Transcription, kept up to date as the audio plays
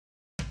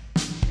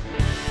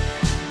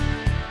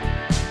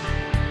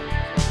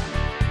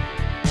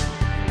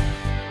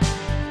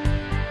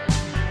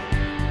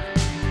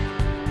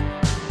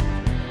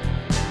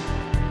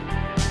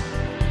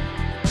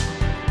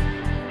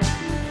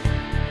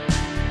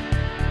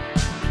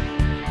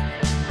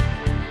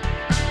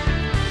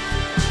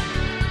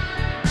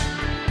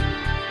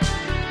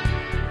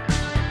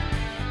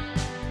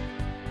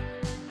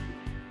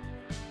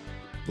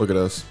Look at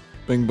us.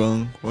 Bing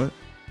bong. What?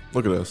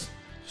 Look at us.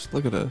 Just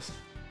look at us.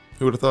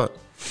 Who would have thought?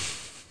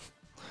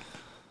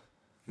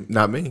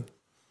 Not me.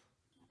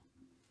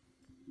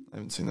 I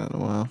haven't seen that in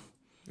a while.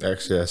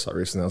 Actually, I saw it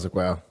recently. I was like,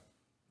 wow.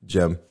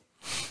 Gem.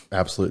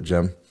 Absolute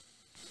gem.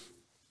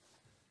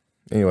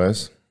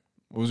 Anyways.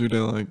 What was your day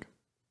like?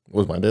 What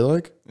was my day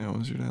like? Yeah, what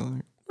was your day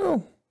like?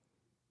 Oh.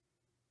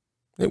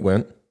 It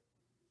went.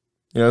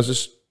 You know, it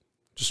was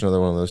just another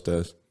one of those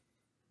days.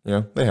 You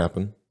know, they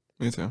happen.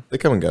 Me too. They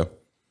come and go.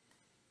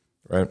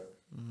 Right?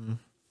 Mm-hmm.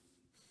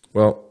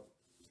 Well,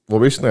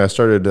 recently I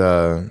started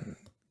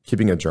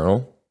keeping a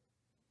journal.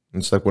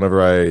 And it's like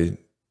whenever I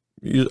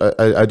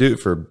do it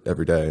for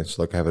every day.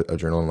 So like I have a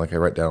journal and like I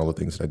write down all the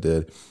things that I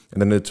did.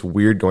 And then it's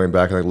weird going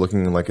back and like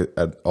looking like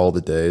at all the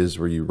days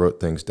where you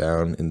wrote things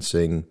down and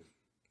seeing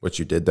what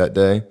you did that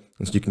day.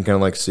 And so you can kind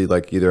of like see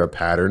like either a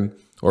pattern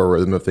or a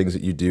rhythm of things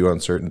that you do on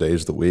certain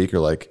days of the week, or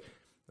like,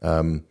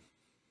 I mean,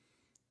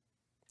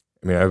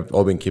 I've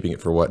all been keeping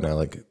it for what now,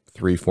 like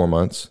 3-4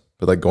 months,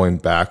 but like going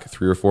back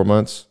 3 or 4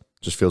 months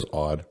just feels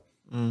odd.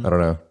 I don't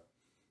know.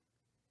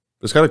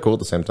 It's kind of cool at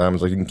the same time.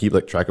 It's like you can keep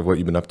like track of what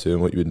you've been up to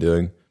and what you've been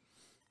doing.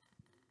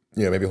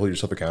 You know, maybe hold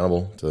yourself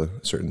accountable to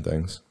certain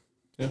things.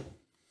 Yeah.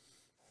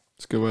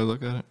 It's a good way to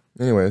look at it.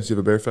 Anyways, do you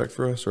have a bear fact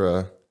for us,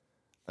 or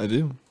I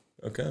do.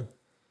 Okay.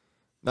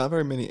 Not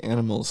very many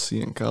animals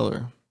see in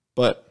color,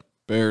 but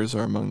bears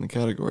are among the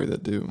category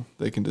that do.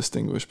 They can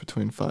distinguish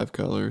between 5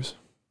 colors.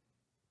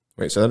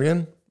 Wait, say that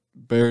again?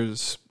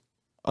 Bears,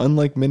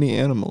 unlike many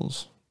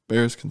animals,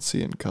 bears can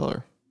see in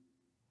color.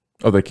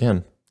 Oh, they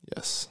can.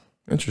 Yes.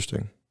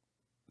 Interesting.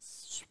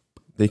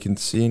 They can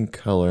see in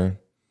color,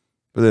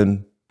 but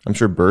then I'm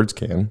sure birds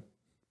can.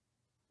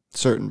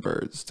 Certain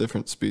birds,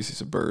 different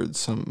species of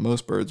birds.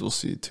 Most birds will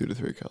see 2 to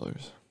 3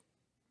 colors.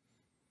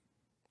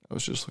 I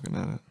was just looking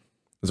at it.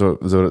 Is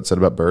that what it said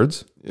about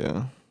birds?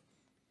 Yeah.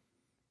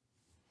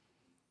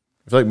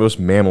 I feel like most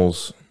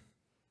mammals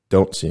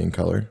don't see in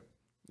color.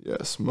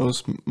 Yes,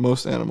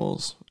 most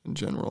animals in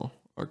general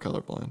are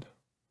colorblind.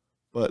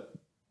 But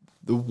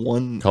the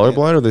one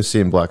Colorblind, or they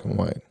see in black and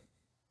white?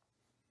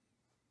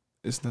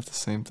 isn't that the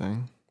same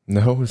thing?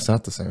 No, it's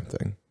not the same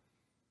thing.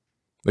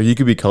 Like you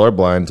could be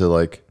colorblind to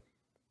like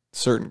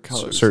Certain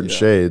colors. certain yeah.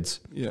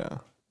 shades. Yeah.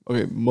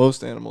 Okay,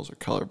 most animals are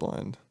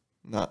colorblind,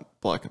 not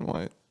black and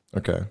white.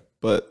 Okay.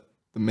 But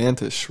the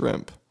mantis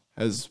shrimp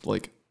has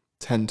like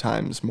 10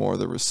 times more of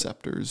the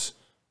receptors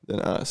than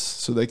us,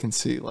 so they can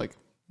see like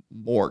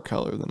more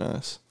color than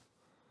us.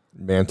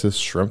 Mantis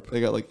shrimp.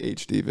 They got like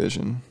HD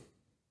vision.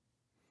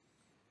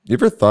 You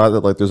ever thought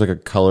that like there's like a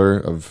color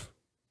of,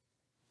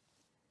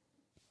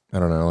 I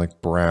don't know,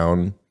 like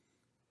brown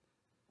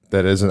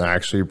that isn't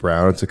actually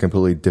brown? It's a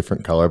completely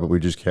different color, but we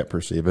just can't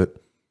perceive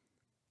it.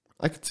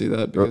 I could see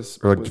that because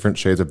or like different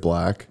shades of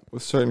black.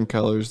 with certain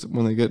colors,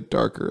 when they get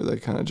darker, they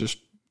kind of just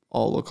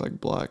all look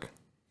like black.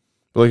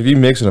 But like if you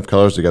mix enough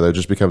colors together, it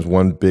just becomes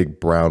one big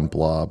brown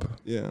blob.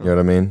 Yeah. You know what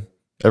I mean?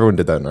 Everyone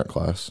did that in art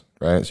class,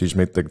 right? So you just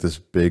make like this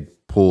big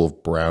pool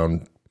of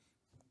brown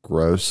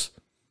gross.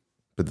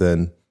 But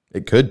then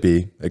it could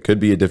be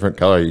a different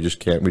color. We just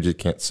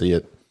can't see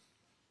it.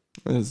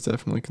 It's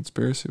definitely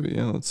conspiracy, but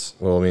yeah,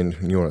 Well, I mean,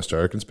 you want to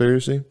start a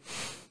conspiracy?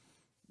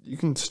 you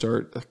can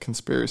start a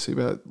conspiracy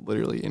about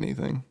literally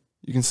anything.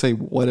 You can say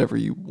whatever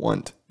you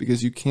want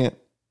because you can't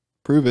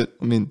prove it.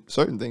 I mean,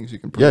 certain things you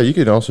can prove. Yeah, you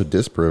can also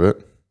disprove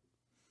it.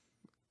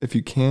 If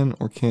you can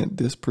or can't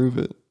disprove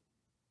it.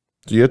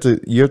 So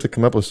you have to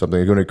come up with something.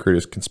 You're going to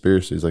create a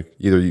conspiracy. It's like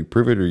either you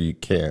prove it or you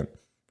can't.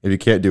 If you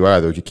can't do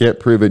either, if you can't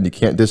prove it and you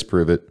can't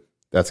disprove it,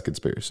 that's a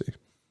conspiracy.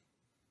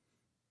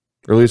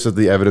 Or at least if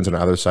the evidence on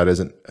either side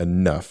isn't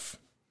enough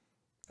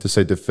to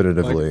say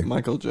definitively. Like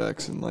Michael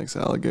Jackson likes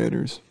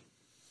alligators.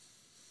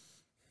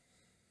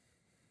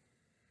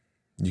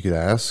 You could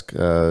ask.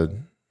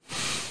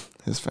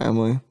 His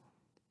family.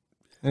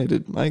 Hey,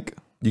 did Mike?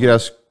 You could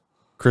ask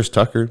Chris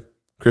Tucker.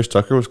 Chris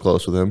Tucker was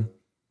close with him.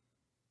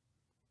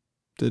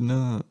 Didn't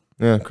know that.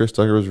 Yeah, Chris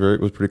Tucker was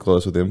pretty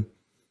close with him.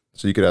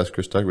 So you could ask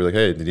Chris Tucker, be like,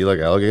 "Hey, did he like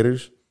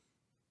alligators?"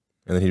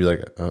 And then he'd be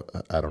like,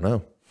 "I don't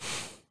know."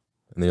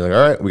 And then you're like,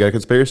 "All right, we got a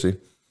conspiracy."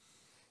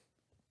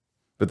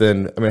 But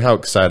then, I mean, how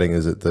exciting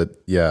is it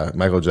that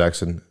Michael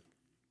Jackson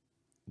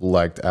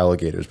liked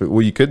alligators? But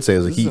what you could say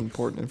is like This is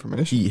important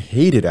information. he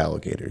hated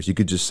alligators. You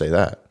could just say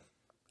that.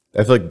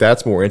 I feel like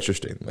that's more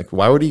interesting. Like,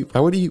 why would he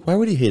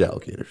hate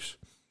alligators?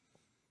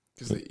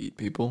 Because they eat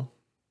people.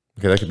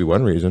 Okay, that could be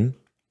one reason.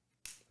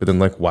 But then,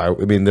 like, why?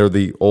 I mean, they're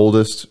the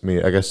oldest. I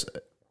mean, I guess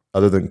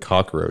other than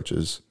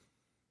cockroaches,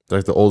 they're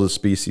like the oldest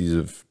species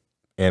of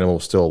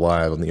animals still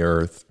alive on the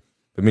earth.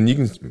 I mean, you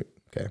can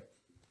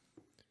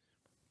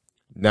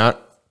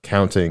not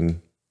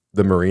counting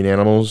the marine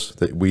animals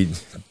that we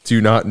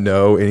do not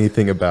know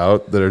anything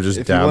about that are just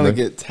If you down want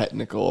there. to get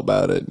technical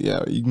about it,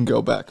 yeah, you can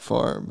go back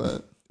far,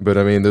 but But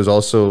I mean, there's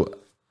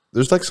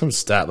like some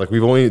stat, like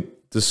we've only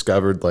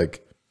discovered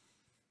like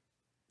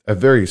a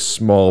very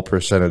small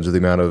percentage of the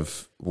amount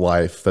of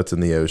life that's in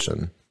the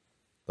ocean.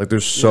 Like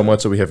there's so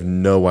much that we have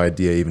no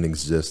idea even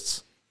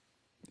exists.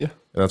 yeah.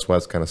 And that's why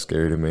it's kind of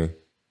scary to me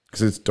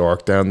because it's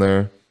dark down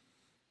there.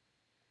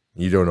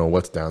 You don't know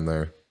what's down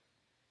there.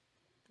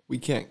 We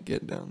can't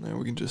get down there.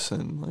 We can just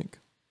send like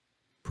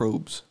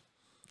probes.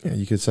 Yeah,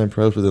 you could send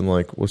probes, but then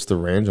like, what's the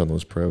range on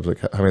those probes?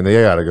 Like, I mean,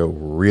 they got to go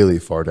really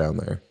far down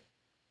there.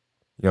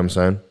 You know what I'm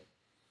saying?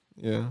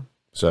 Yeah.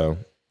 So,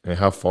 I mean,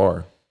 how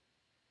far?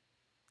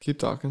 Keep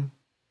talking.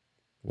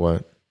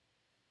 What?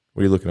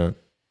 What are you looking at?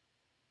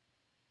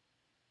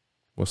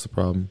 What's the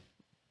problem?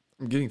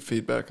 I'm getting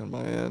feedback on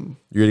my end.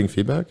 You're getting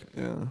feedback?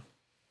 Yeah.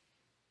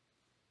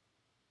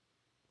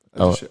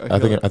 I feel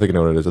think like I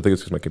know what it is. I think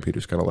it's because my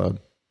computer's kind of loud.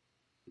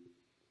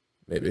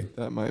 Maybe.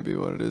 that might be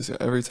what it is. Yeah,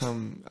 every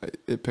time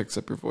it picks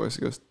up your voice,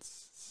 it goes.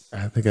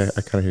 I think I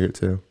kind of hear it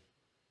too.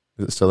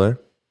 Is it still there?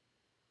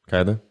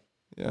 Kinda.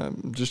 Yeah,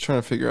 I'm just trying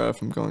to figure out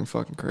if I'm going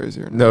fucking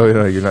crazy or not.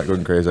 No, you're not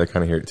going crazy. I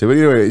kind of hear it too. But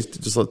anyway,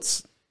 just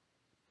let's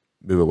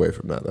move away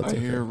from that. That's I okay.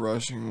 hear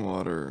rushing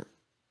water.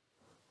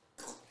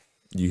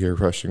 You hear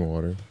rushing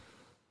water.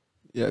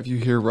 Yeah, if you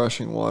hear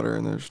rushing water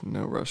and there's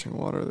no rushing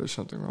water, there's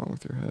something wrong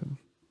with your head.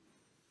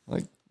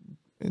 Like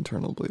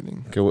internal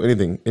bleeding. Okay, well,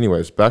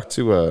 anyways, back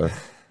to,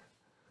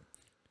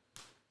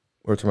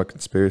 we're talking about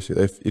conspiracy.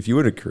 If you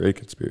were to create a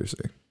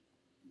conspiracy,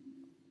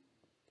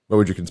 what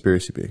would your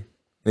conspiracy be?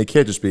 And it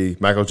can't just be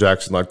Michael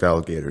Jackson liked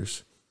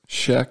alligators.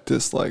 Shaq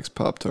dislikes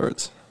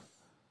Pop-Tarts.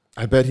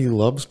 I bet he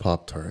loves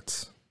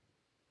Pop-Tarts.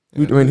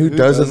 Yeah, Who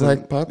doesn't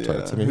like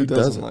Pop-Tarts? Yeah, I mean, who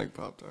doesn't like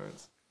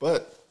Pop-Tarts?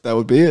 But that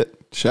would be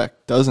it. Shaq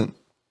doesn't.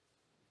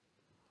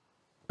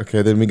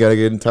 Okay, then we got to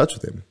get in touch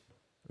with him.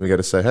 We got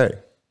to say, hey.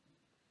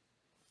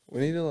 We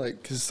need to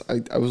because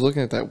I was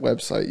looking at that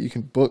website. You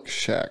can book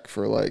Shaq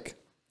for like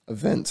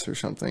events or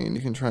something, and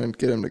you can try and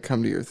get him to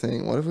come to your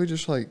thing. What if we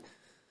just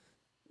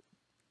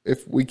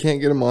if we can't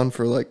get him on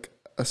for like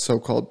a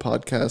so-called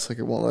podcast, like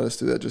it won't let us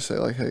do that. Just say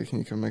like, hey, can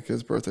you come to my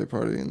kid's birthday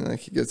party? And then like,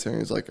 he gets here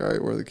and he's like, all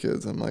right, where are the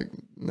kids? I'm like,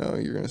 no,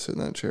 you're gonna sit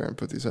in that chair and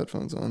put these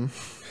headphones on.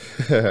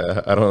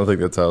 I don't think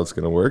that's how it's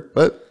going to work,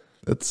 but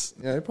that's...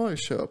 Yeah, he'd probably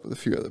show up with a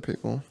few other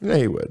people. Yeah,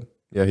 he would.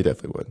 Yeah, he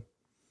definitely would.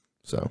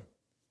 So...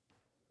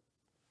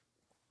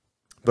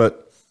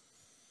 But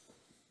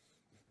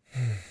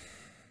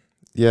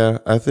yeah,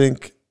 I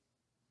think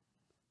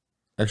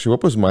actually,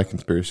 what was my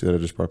conspiracy that I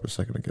just brought up a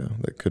second ago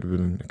that could have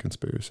been a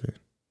conspiracy?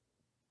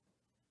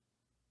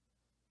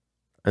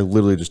 I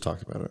literally just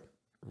talked about it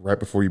right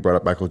before you brought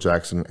up Michael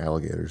Jackson and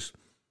alligators.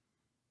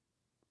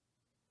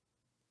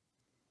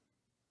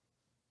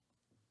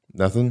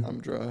 Nothing? I'm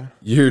dry.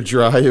 You're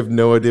dry? You have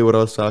no idea what I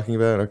was talking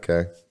about?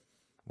 Okay.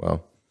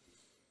 Well.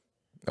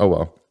 Oh,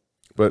 well.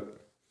 But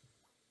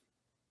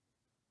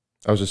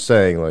I was just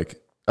saying, like,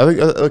 I think,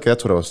 okay,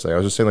 that's what I was saying. I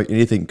was just saying, like,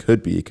 anything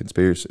could be a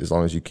conspiracy as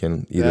long as you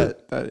can either.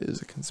 That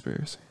is a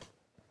conspiracy.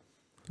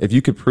 If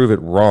you could prove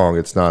it wrong,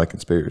 it's not a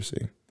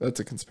conspiracy. That's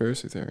a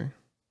conspiracy theory.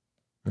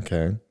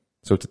 Okay.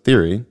 So it's a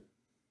theory.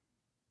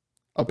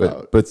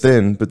 About. But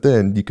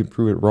then you can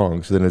prove it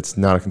wrong. So then it's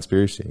not a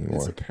conspiracy anymore.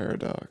 It's a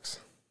paradox.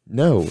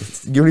 No,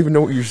 you don't even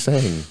know what you're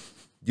saying.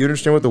 Do you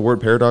understand what the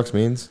word paradox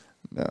means?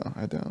 No,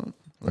 I don't.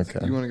 Okay.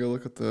 You want to go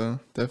look at the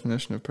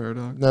definition of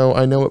paradox? No,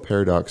 I know what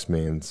paradox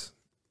means.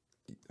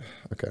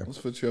 Okay. Let's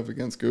put you up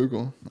against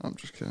Google. No, I'm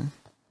just kidding.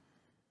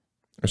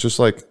 It's just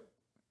like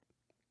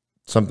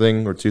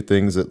something or two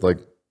things that like,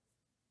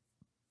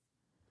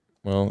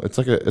 well, it's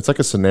like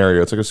a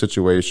scenario. It's like a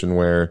situation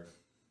where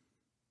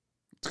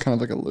it's kind of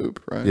like a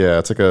loop, right? Yeah,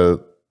 it's like a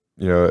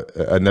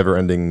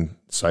never-ending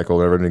cycle,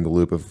 never-ending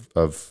loop of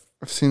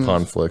I've seen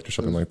conflict or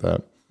something like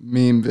that.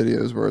 Meme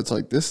videos where it's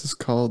like, this is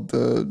called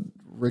the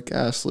Rick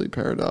Astley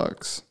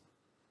paradox.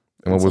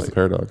 And what was the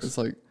paradox? It's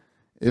like,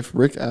 if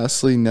Rick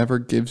Astley never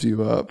gives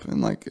you up,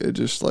 and like it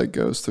just like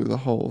goes through the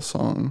whole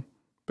song,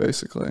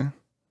 basically.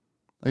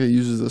 Like it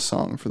uses the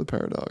song for the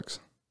paradox.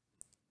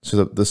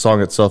 So the song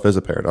itself is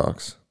a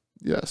paradox.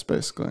 Yes,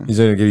 basically. He's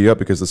going to give you up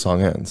because the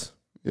song ends.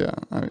 Yeah,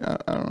 I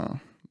don't know.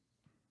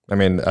 I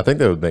mean, I think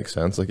that would make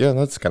sense. Like, yeah,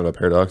 that's kind of a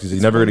paradox.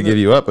 He's never going to give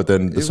you up, but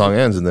then the song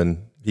ends, and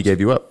then he gave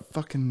you up.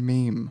 Fucking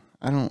meme.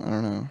 I don't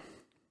know.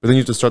 But then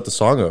you have to start the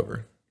song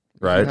over,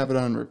 right? If you have it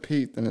on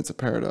repeat, then it's a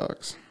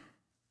paradox.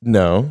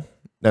 No,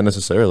 not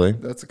necessarily.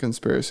 That's a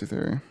conspiracy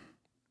theory.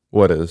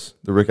 What is?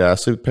 The Rick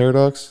Astley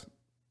paradox?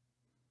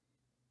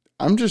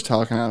 I'm just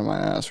talking out of my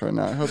ass right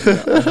now. I hope you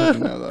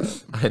know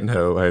that. I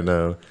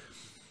know.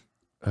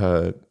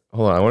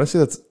 Hold on. I want to see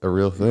that's a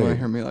real thing. You want to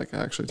hear me like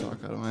actually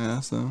talk out of my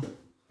ass though?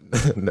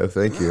 No,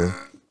 thank you.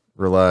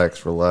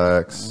 Relax.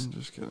 I'm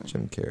just kidding.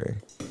 Jim Carrey.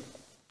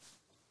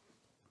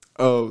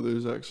 Oh,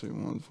 there's actually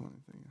one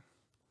funny thing.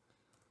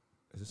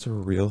 Is this a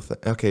real thing?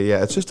 Okay,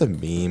 yeah, it's just a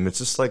meme. It's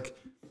just like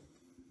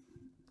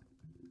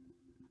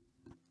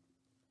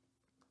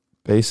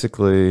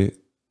basically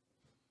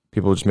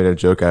people just made a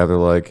joke out of it.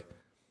 Like,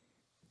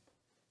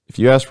 if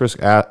you ask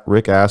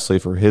Rick Astley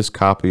for his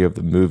copy of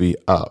the movie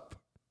Up,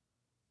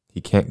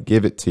 he can't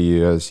give it to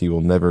you as he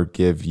will never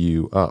give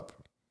you up.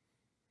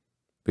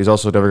 But he's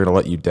also never going to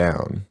let you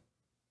down.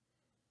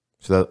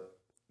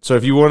 So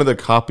if you wanted a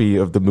copy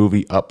of the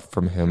movie Up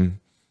from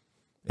him,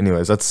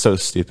 anyways, that's so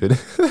stupid.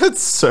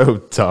 That's so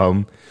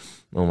dumb.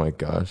 Oh my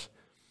gosh.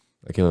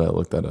 I can't let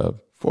look that up.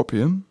 4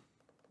 p.m.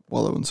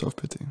 Wallow in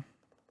self-pity.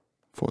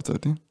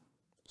 4:30,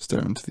 stare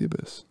into the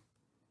abyss.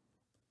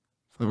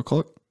 5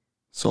 o'clock,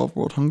 solve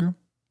world hunger,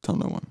 tell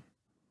no one.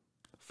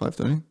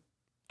 5:30,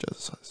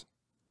 jazzercise.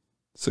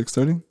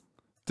 6:30,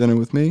 dinner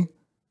with me,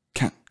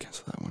 can't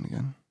cancel that one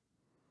again.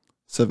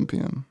 7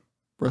 p.m.,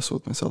 wrestle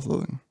with my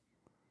self-loathing.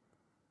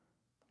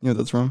 You know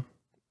that's wrong?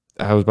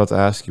 I was about to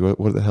ask you,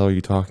 what the hell are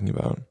you talking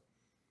about?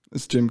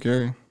 It's Jim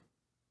Carrey.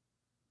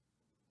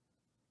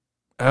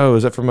 Oh,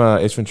 is that from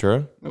Ace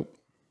Ventura? Nope.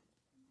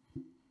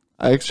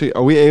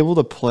 Are we able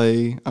to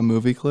play a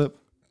movie clip?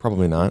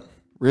 Probably not.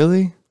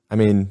 Really? I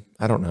mean,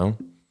 I don't know.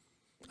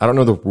 I don't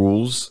know the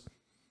rules.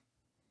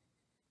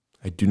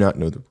 I do not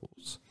know the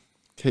rules.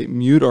 Okay,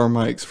 mute our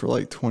mics for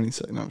like 20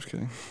 seconds. No, I'm just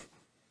kidding.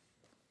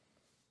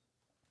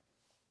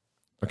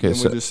 Okay, And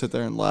so we just sit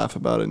there and laugh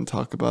about it and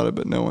talk about it,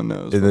 but no one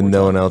knows. and then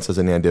no one else has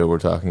any idea what we're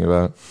talking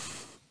about.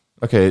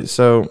 Okay,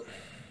 so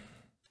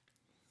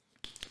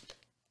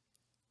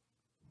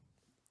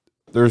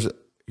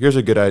here's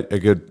a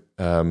good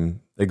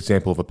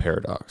example of a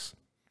paradox,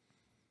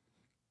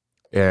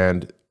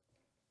 and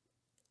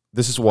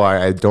this is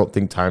why I don't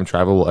think time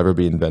travel will ever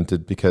be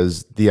invented,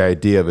 because the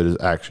idea of it is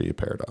actually a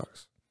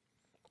paradox.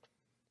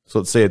 So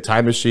let's say a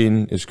time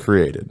machine is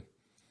created,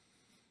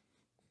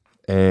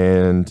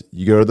 and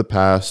you go to the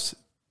past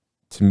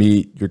to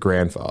meet your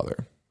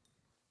grandfather.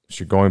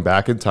 So you're going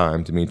back in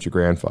time to meet your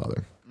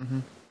grandfather. Mm-hmm.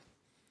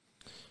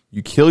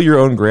 You kill your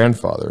own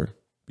grandfather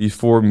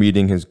before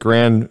meeting his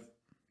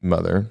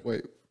grandmother.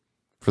 Wait,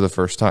 for the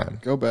first time.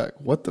 go back.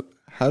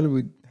 How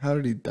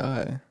did he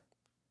die?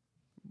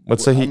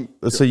 Let's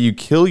say you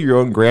kill your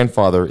own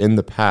grandfather in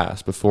the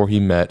past before he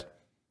met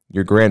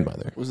your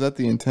grandmother. Was that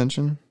the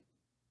intention?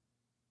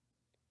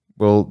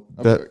 Well,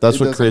 Okay, that's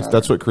it what creates doesn't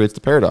that's what creates the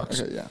paradox.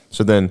 Okay, yeah.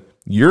 So then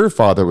your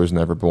father was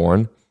never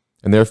born,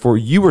 and therefore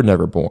you were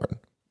never born.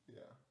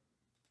 Yeah.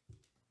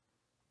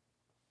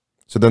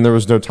 So then there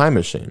was no time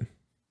machine.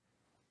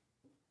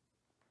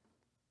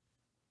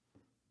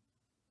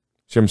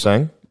 See what I'm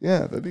saying?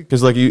 Yeah, that'd be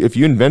Because if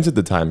you invented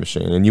the time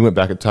machine and you went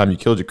back in time, you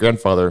killed your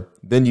grandfather,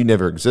 then you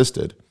never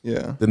existed.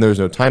 yeah. Then there's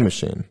no time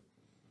machine.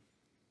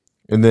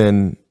 And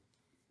then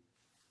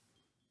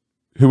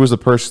who was the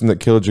person that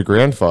killed your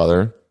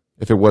grandfather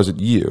if it wasn't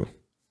you?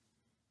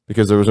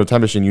 Because there was no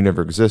time machine, you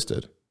never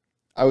existed.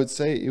 I would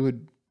say it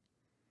would.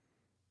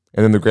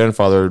 And then the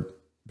grandfather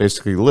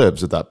basically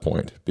lives at that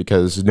point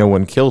because no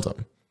one killed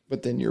him.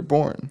 But then you're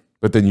born,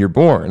 But then you're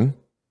born.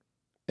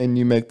 and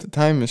you make the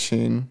time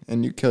machine,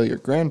 and you kill your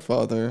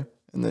grandfather,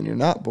 and then you're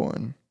not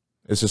born.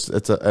 It's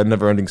a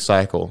never-ending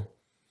cycle.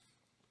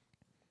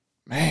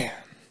 Man,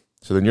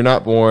 So then you're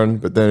not born,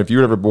 but then if you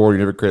were never born, you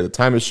never created the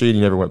time machine,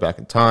 you never went back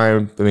in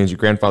time. That means your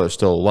grandfather's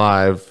still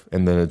alive,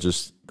 and then it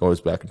just goes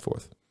back and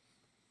forth.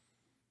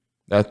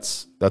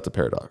 That's a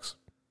paradox.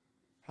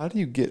 how do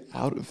you get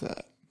out of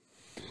that?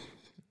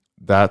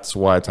 That's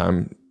why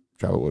time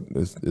travel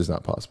is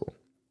not possible.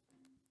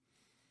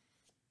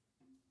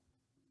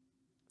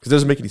 Because it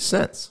doesn't make any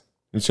sense.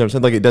 You see what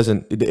I'm saying?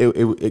 Like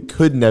it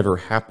could never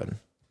happen.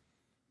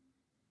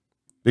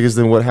 Because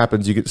then what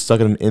happens? You get stuck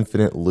in an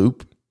infinite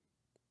loop.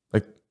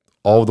 Like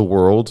all of the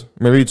world.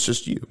 Maybe it's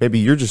just you. Maybe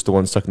you're just the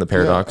one stuck in the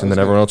paradox, and then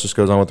everyone else just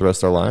goes on with the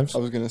rest of their lives. I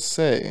was going to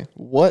say,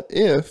 what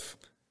if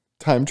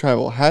time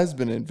travel has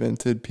been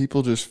invented,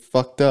 people just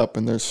fucked up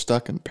and they're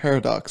stuck in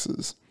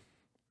paradoxes?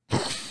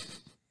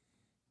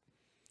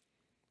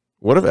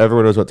 What if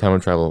everyone knows about time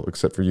and travel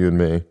except for you and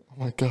me, Oh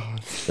my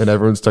God. and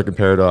everyone's stuck in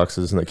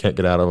paradoxes and they can't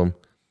get out of them?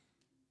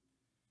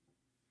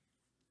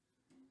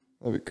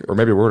 That'd be great. Or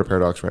maybe we're in a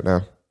paradox right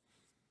now.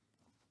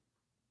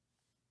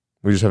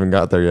 We just haven't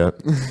got there yet.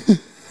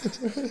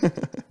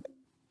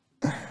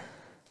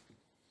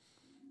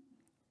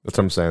 That's what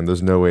I'm saying.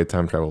 There's no way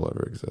time travel will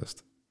ever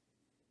exist.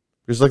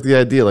 It's like the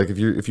idea, like if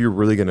you're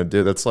really gonna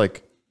do, that's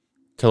like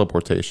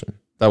teleportation.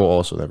 That will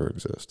also never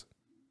exist.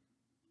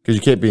 Because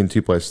you can't be in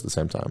two places at the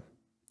same time.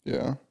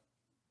 Yeah.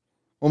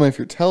 Well, I mean, if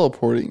you're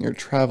teleporting, you're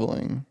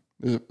traveling.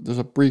 There's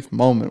a brief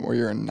moment where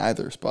you're in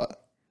neither spot.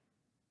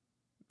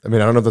 I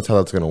mean, I don't know if that's how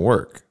that's gonna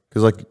work.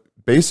 Because like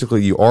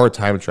basically you are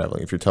time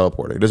traveling if you're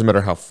teleporting. It doesn't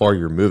matter how far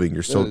you're moving,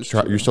 you're still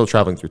you're still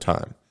traveling through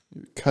time.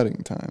 You're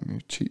cutting time.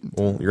 You're cheating.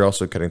 Well, you're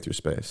also cutting through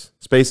space.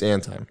 Space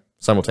and time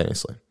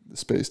simultaneously. The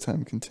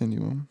space-time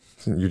continuum.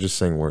 You're just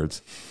saying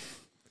words.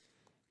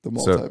 The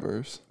So-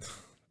 multiverse.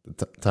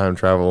 Time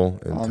travel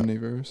and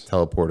Omniverse.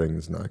 teleporting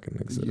is not going to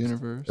The exist.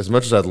 universe. As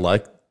much as I'd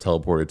like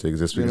teleporting to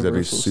exist because that'd be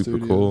Universal super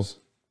Studios, cool.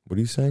 What are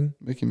you saying?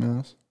 Mickey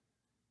Mouse.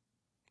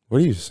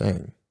 What are you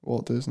saying?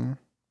 Walt Disney.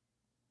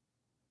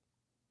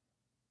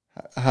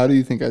 How do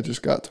you think I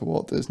just got to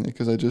Walt Disney?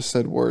 Because I just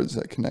said words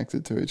that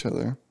connected to each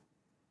other.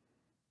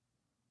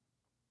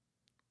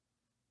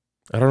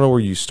 I don't know where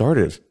you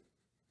started.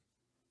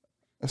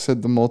 I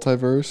said the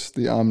multiverse,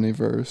 the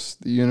omniverse,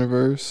 the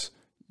universe,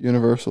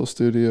 Universal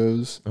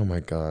Studios, Oh my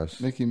gosh.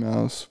 Mickey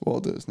Mouse,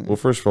 Walt Disney. Well,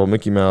 first of all,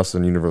 Mickey Mouse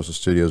and Universal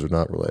Studios are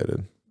not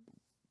related.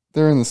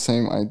 They're in the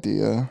same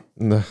idea.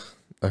 No.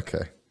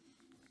 Okay.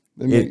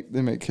 They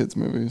make kids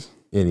movies.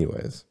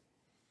 Anyways.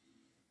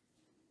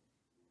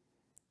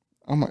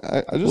 Oh my!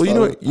 I just Well, you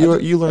know thought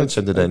what? You learned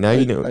something today. Now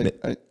you know.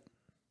 I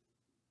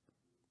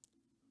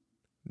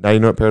Now you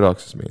know what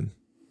paradoxes mean.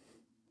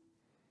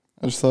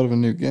 just thought of a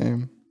new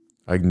game.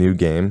 Like new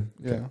game.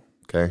 Yeah.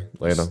 Okay,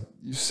 lay it on.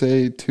 You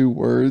say two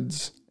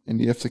words,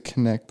 and you have to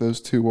connect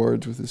those two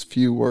words with as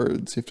few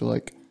words. You have to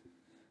like,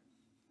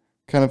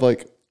 kind of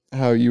like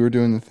how you were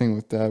doing the thing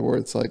with Dad, where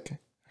it's like,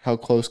 how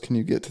close can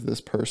you get to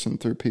this person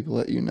through people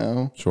that you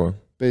know? Sure.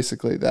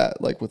 Basically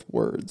that, like with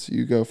words.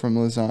 You go from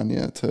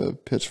lasagna to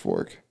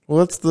pitchfork.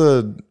 Well, that's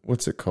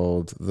what's it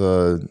called?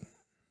 The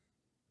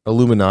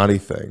Illuminati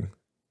thing.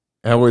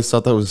 I always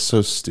thought that was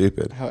so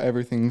stupid. How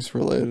everything's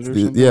related or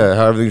something? Yeah,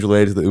 how everything's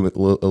related to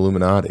the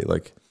Illuminati.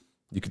 Like,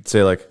 you could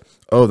say like,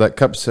 oh, that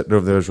cup sitting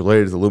over there is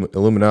related to the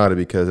Illuminati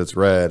because it's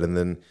red, and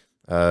then,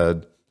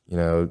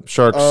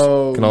 sharks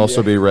can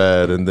also be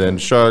red, and then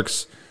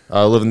sharks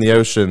live in the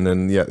ocean,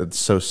 and yeah, it's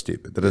so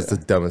stupid. That is the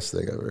dumbest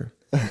thing ever.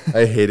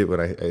 I hate it when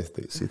I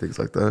see things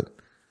like that.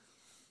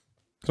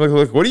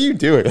 Like, what are you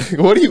doing?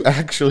 What are you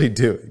actually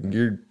doing?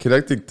 You're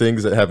connecting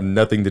things that have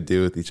nothing to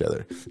do with each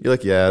other. You're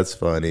like, yeah, it's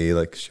funny.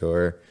 Like,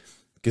 sure.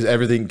 Because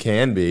everything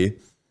can be.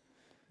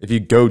 If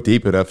you go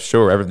deep enough,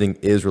 sure, everything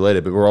is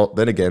related. But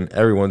then again,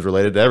 everyone's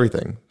related to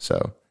everything.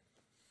 So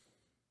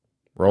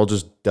we're all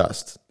just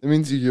dust. It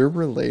means you're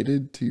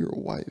related to your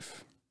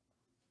wife.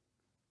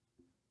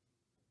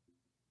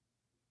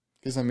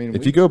 Because, I mean,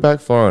 if you go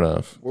back far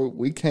enough,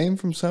 we came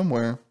from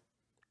somewhere.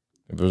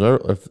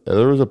 If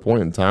there was a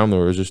point in time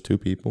where it was just two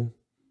people,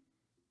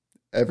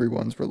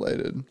 everyone's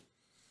related.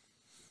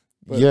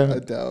 But yeah, I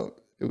doubt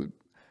it would.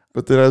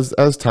 But then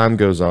as time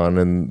goes on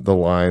and the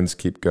lines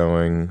keep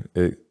going,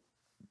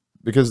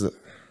 because it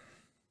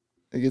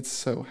gets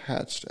so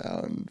hatched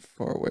out and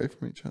far away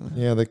from each other.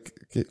 Yeah, they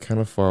get kind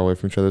of far away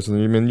from each other. So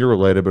I mean, you're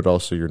related, but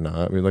also you're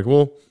not. I mean, like,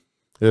 well,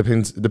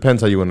 it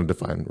depends how you want to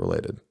define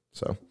related.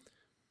 So.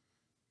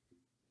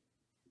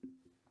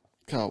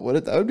 God,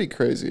 that would be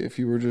crazy if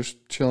you were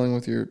just chilling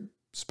with your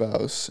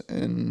spouse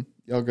and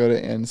y'all go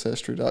to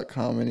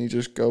Ancestry.com and you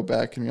just go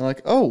back and you're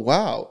like, oh,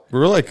 wow.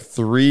 We're like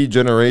 3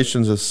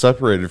 generations is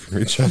separated from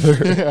each other.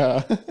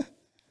 Yeah.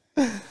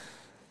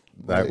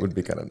 That would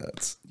be kind of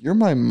nuts. You're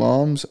my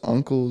mom's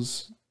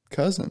uncle's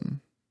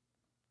cousin.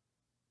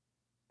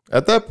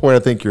 At that point, I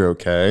think you're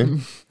okay.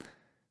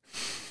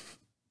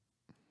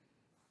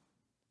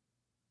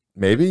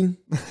 Maybe.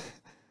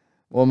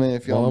 Well, man,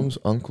 if y'all... Mom's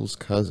uncle's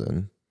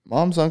cousin.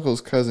 Mom's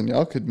uncle's cousin,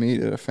 y'all could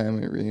meet at a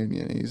family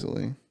reunion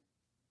easily.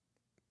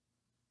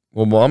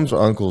 Well, mom's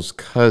uncle's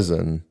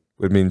cousin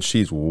would mean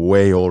she's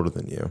way older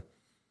than you.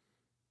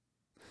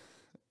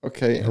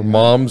 Okay. Her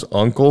mom's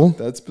uncle?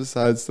 That's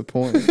besides the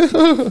point.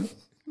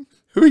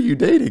 Who are you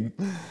dating?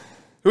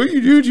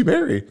 Who'd you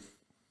marry?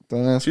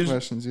 Don't ask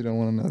questions you don't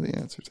want to know the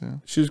answer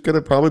to. She's going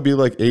to probably be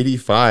like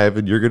 85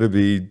 and you're going to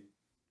be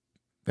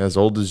as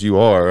old as you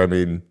are. I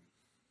mean.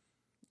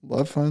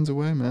 Love finds a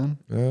way, man.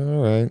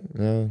 All right.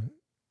 Yeah.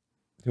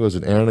 Who was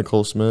it? Anna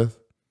Nicole Smith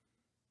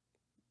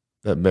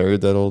that married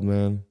that old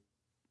man.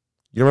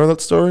 You remember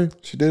that story?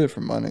 She did it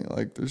for money.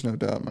 Like, there's no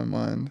doubt in my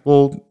mind.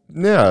 Well,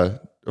 yeah,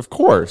 of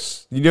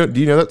course. Do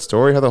you know that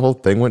story? How the whole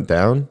thing went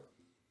down?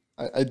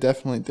 I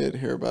definitely did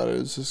hear about it. It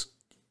was this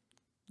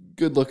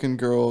good-looking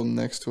girl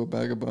next to a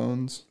bag of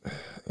bones.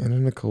 Anna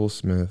Nicole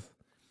Smith.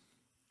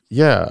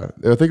 Yeah,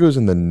 I think it was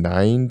in the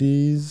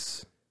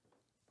 90s.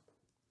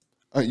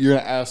 You're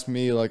gonna ask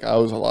me like I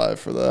was alive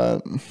for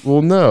that?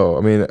 Well, no.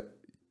 I mean,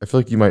 I feel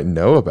like you might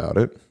know about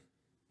it.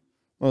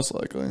 Most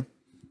likely.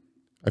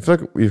 I feel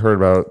like we've heard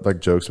about like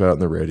jokes about it on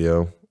the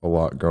radio a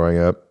lot growing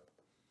up.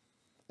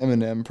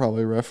 Eminem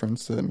probably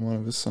referenced it in one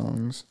of his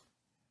songs.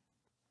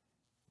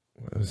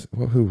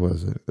 Who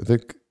was it? I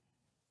think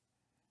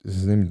is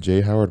his name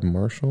J. Howard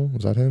Marshall?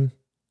 Was that him?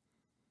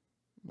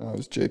 No, it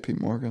was J.P.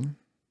 Morgan.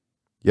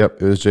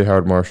 Yep, it was J.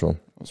 Howard Marshall.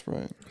 That's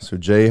right. So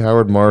J.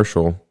 Howard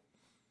Marshall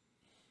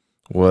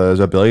was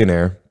a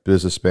billionaire,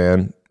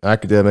 businessman,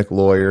 academic,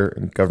 lawyer,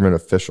 and government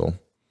official.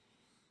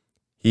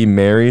 He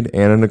married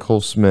Anna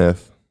Nicole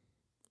Smith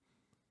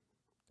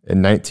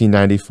in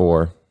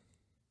 1994,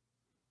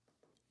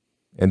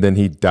 and then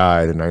he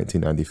died in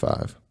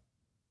 1995.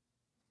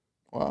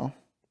 Wow.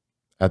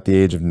 At the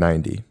age of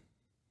 90.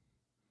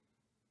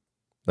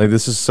 Like,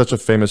 this is such a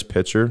famous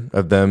picture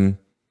of them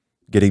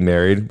getting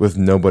married with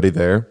nobody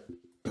there.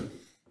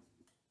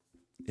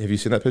 Have you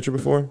seen that picture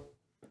before?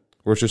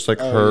 Where it's just like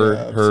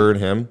her and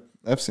him?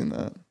 I've seen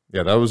that.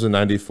 Yeah, that was in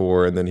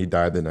 94, and then he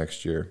died the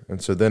next year.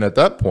 And so then at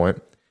that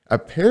point,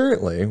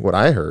 apparently what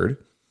I heard,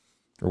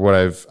 or what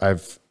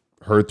I've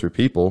heard through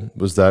people,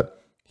 was that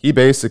he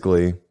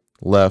basically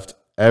left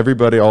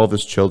everybody, all of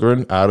his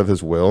children, out of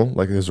his will,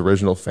 like his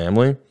original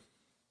family.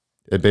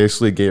 It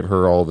basically gave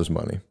her all of his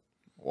money.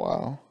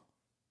 Wow.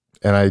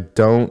 And I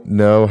don't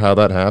know how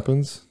that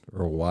happens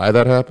or why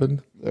that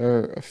happened. There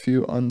are a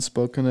few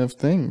unspoken of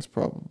things,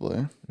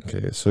 probably.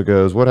 Okay, so it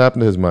goes, what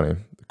happened to his money?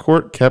 The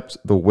court kept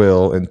the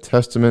will and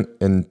testament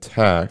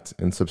intact,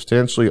 and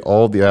substantially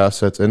all the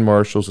assets in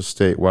Marshall's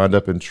estate wound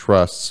up in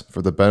trusts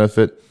for the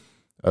benefit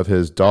of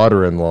his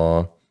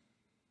daughter-in-law,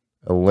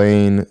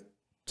 Elaine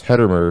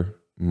Tettemer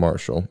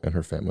Marshall and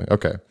her family.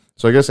 Okay.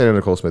 So I guess Anna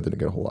Nicole Smith didn't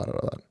get a whole lot out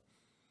of that.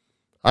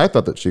 I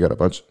thought that she got a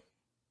bunch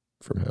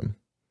from him.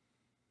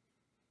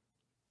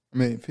 I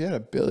mean, if he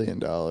had $1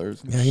 billion, Yeah,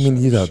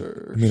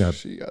 I mean,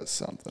 she got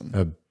something.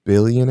 A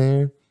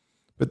billionaire?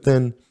 But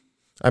then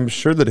I'm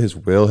sure that his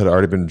will had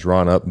already been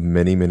drawn up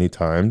many, many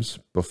times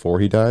before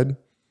he died.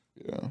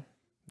 Yeah.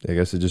 I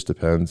guess it just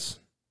depends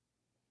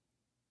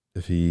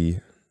if he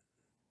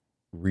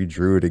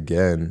redrew it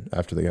again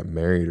after they got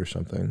married or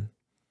something.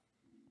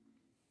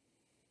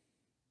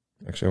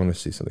 Actually, I want to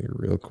see something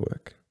real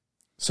quick.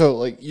 So,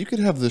 like, you could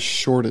have the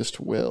shortest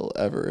will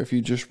ever if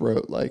you just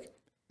wrote, like,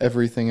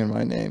 everything in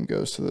my name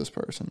goes to this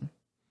person.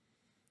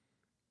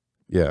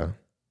 Yeah.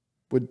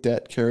 Would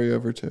debt carry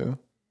over too?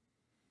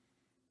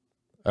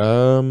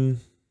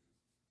 I'm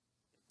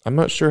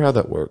not sure how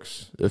that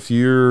works. If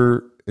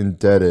you're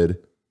indebted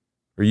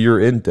or you're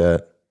in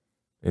debt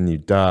and you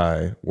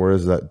die, where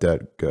does that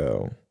debt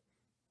go?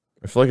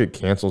 I feel like it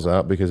cancels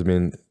out because, I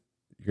mean,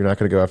 you're not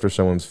going to go after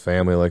someone's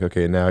family like,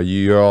 okay, now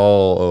you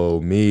all owe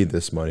me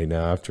this money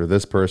now after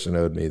this person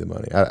owed me the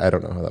money. I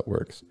don't know how that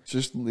works.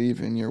 Just leave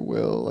in your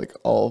will, like,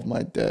 all of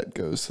my debt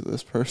goes to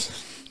this person.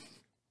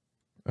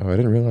 Oh, I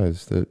didn't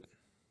realize that.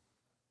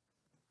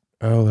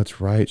 Oh, that's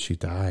right. She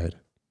died.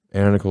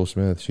 Anna Nicole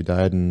Smith. She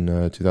died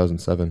in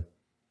 2007.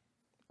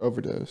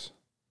 Overdose.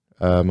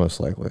 Most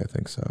likely, I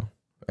think so.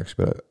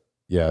 Actually, but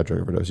yeah,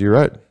 drug overdose. You're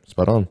right.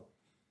 Spot on.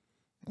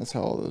 That's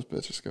how all those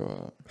bitches go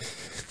out.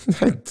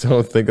 I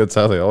don't think that's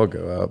how they all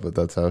go out, but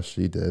that's how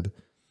she did.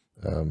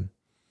 Yeah,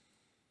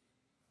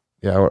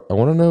 I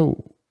want to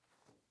know.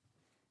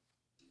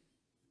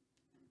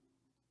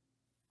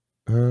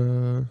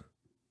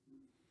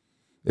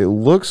 It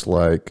looks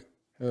like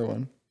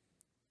Heroin.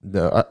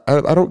 no.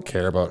 I don't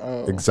care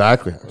about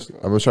exactly.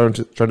 I was trying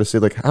to see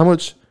like how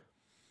much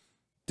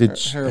did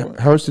she, heroin.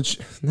 how much did she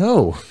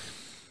no?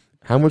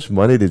 How much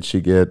money did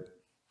she get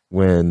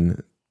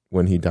when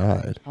he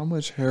died? How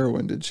much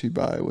heroin did she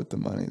buy with the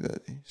money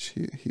that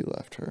he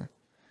left her?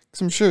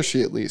 Because I'm sure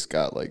she at least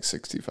got like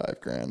 65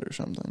 grand or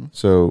something.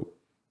 So,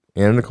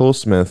 Anna Nicole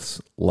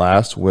Smith's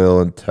last will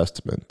and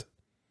testament.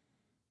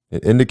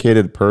 It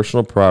indicated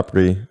personal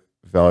property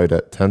valued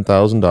at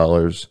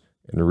 $10,000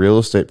 and real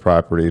estate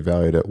property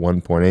valued at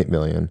 $1.8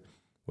 million,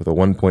 with a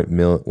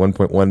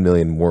 $1.1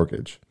 million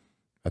mortgage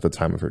at the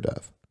time of her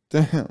death.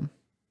 Damn.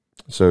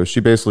 So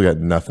she basically got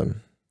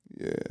nothing.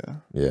 Yeah.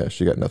 Yeah,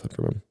 she got nothing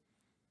from him.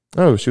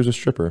 Oh, she was a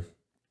stripper,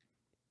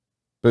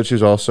 but she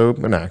was also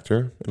an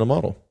actor and a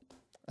model.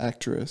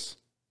 Actress.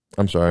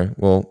 I'm sorry.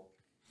 Well,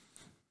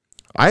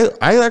 I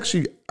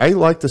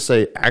like to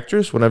say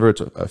actress whenever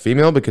it's a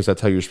female because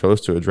that's how you're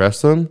supposed to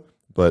address them.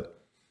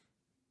 But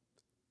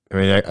I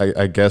mean,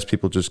 I guess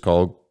people just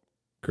call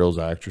girls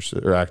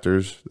actresses or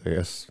actors. I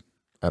guess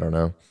I don't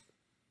know.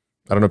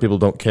 People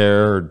don't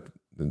care, or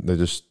they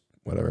just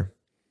whatever.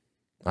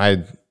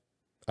 I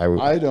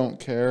don't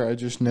care. I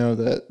just know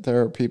that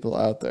there are people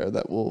out there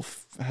that will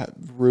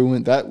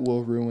ruin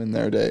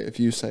their day if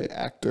you say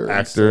actor.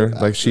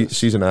 Like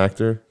she's an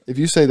actor. If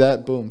you say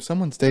that, boom,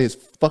 someone's day is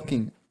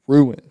fucking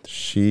ruined.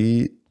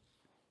 She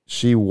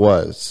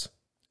was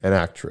an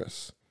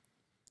actress,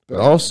 but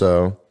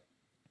also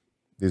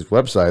these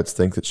websites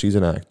think that she's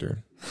an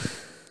actor.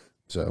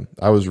 So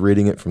I was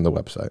reading it from the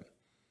website.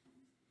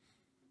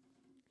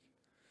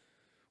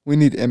 We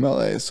need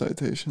MLA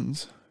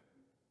citations.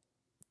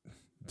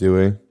 Do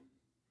we?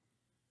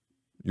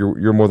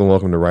 You're more than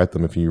welcome to write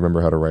them if you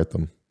remember how to write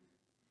them.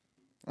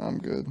 I'm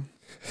good.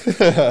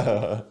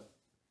 Yeah,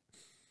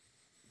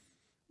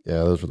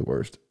 those were the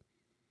worst.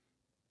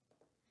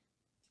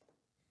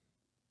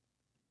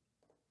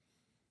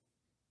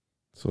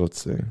 So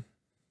let's see.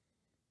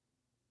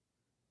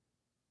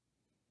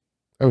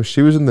 Oh,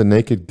 she was in The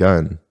Naked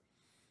Gun.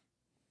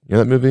 You know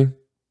that movie?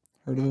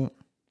 Heard of it?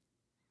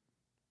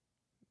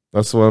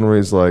 That's the one where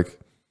he's like,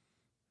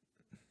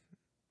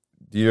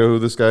 do you know who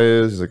this guy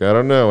is? He's like, I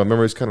don't know. My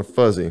memory's kind of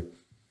fuzzy.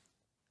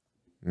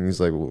 And he's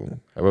like, well,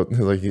 how about,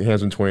 like, he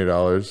hands him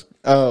 $20.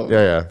 Oh,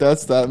 yeah.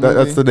 That's that movie?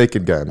 That's The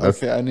Naked Gun.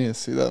 Okay, I need to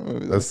see that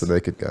movie. That's The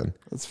Naked Gun.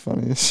 That's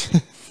funny as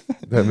shit.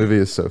 That movie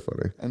is so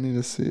funny. I need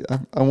to see.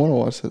 I want to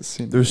watch that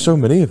scene. There's so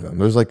many of them.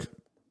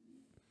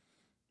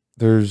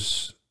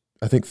 There's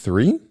I think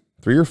three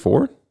or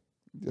four.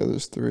 Yeah,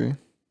 there's 3.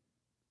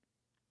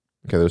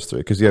 Okay, there's 3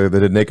 because they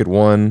did Naked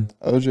 1.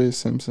 O.J.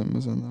 Simpson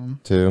was in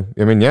them 2.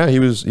 I mean, yeah, he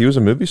was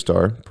a movie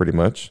star pretty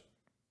much,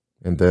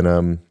 and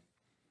then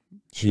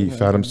he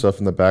found himself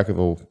in the back of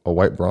a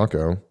white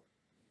Bronco.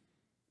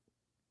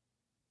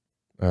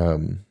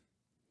 Wow.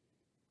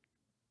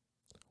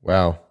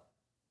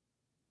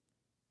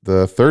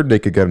 The third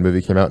Naked Gun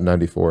movie came out in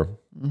 94.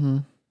 Mm-hmm.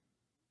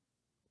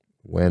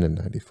 When in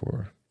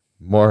 94?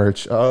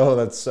 March. Oh,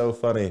 that's so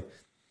funny.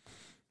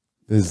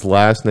 His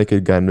last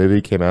Naked Gun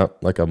movie came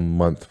out like a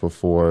month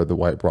before the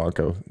white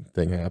Bronco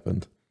thing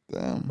happened.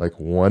 Damn. Like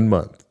 1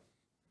 month.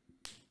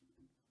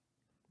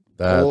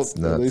 That's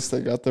nuts. At least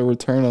they got their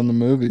return on the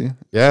movie.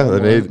 Yeah,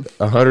 they made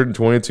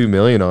 $122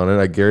 million on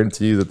it. I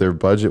guarantee you that their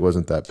budget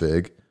wasn't that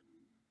big.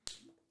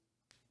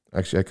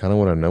 Actually, I kind of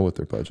want to know what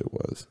their budget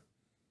was.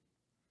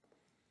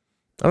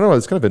 I don't know.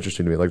 It's kind of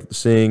interesting to me, like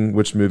seeing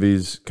which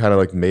movies kind of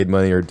like made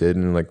money or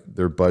didn't, and like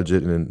their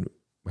budget and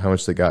how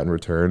much they got in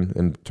return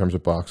in terms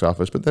of box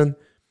office. But then,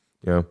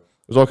 there's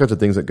all kinds of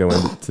things that go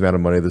into the amount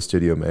of money the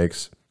studio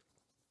makes.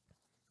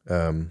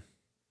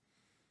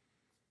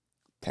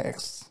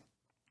 Tax.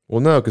 Well,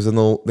 no, because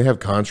then they have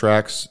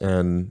contracts,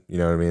 and you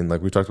know what I mean.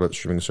 Like we talked about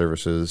streaming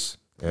services.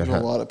 There's a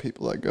lot of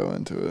people that go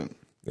into it.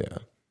 Yeah,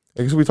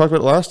 because we talked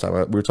about it last time.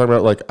 We were talking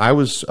about like I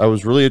was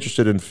really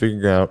interested in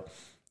figuring out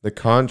the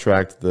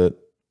contract that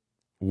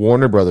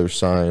Warner Brothers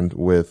signed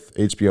with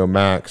HBO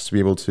Max to be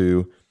able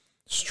to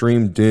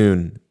stream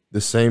Dune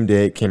the same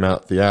day it came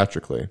out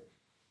theatrically.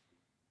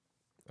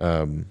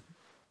 So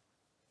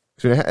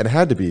it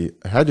had to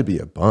be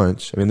a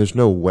bunch. I mean, there's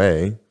no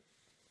way,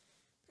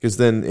 because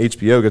then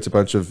HBO gets a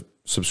bunch of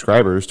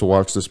subscribers to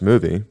watch this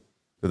movie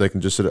that they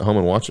can just sit at home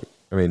and watch it.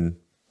 I mean,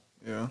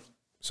 yeah.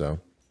 So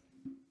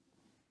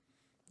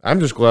I'm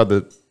just glad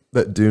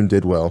that Dune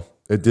did well.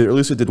 It did, or at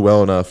least it did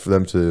well enough for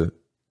them to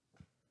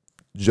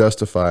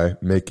justify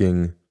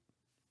making.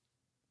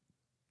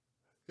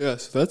 Yeah,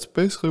 so that's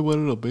basically what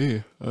it'll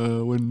be.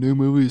 When new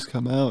movies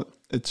come out,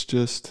 it's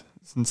just,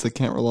 since they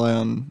can't rely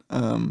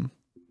on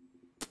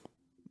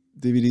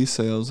DVD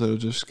sales, it'll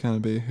just kind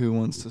of be who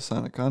wants to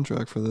sign a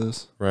contract for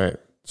this. Right.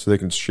 So they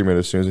can stream it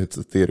as soon as it hits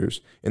the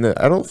theaters. And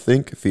I don't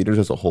think theaters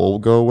as a whole will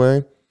go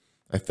away.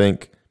 I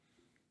think,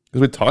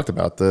 because we talked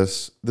about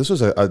this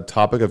was a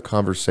topic of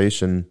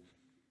conversation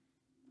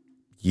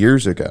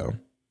years ago.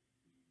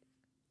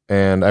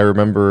 And I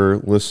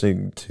remember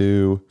listening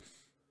to,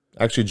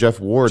 actually, Jeff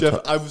Ward.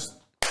 I was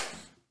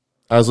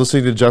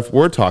listening to Jeff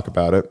Ward talk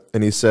about it,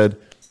 and he said,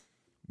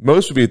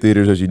 most movie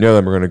theaters, as you know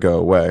them, are going to go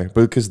away.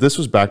 But because this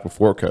was back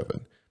before COVID.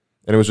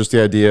 And it was just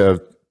the idea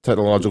of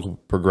technological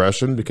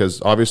progression,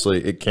 because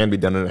obviously it can be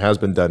done, and it has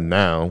been done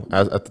now.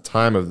 At the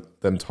time of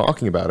them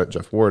talking about it,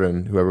 Jeff Ward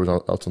and whoever was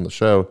else on the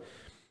show,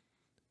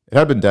 it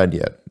hadn't been done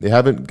yet. They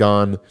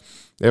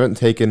haven't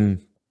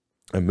taken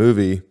a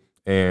movie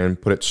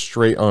and put it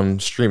straight on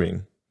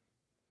streaming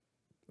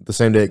the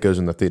same day it goes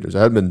in the theaters. It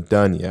hadn't been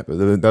done yet, but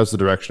that was the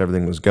direction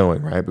everything was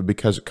going, right? But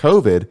because of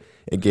COVID,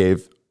 it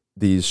gave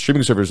these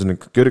streaming servers a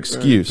good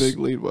excuse. Big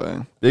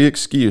leadway. Big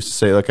excuse to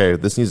say, okay,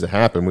 this needs to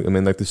happen. I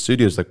mean, like the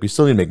studios, like we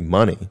still need to make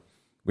money.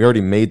 We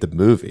already made the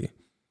movie,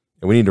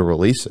 and we need to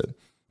release it.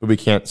 But we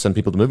can't send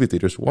people to movie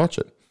theaters to watch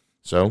it.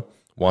 So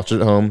watch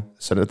it at home,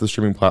 send it to the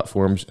streaming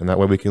platforms, and that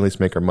way we can at least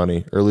make our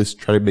money, or at least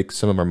try to make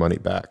some of our money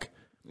back.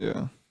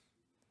 Yeah.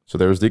 So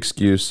there was the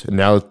excuse, and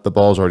now the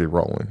ball's already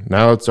rolling.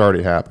 Now it's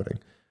already happening.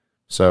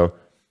 So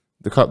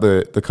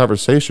the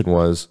conversation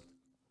was,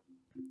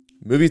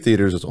 movie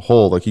theaters as a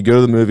whole, like you go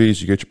to the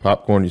movies, you get your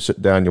popcorn, you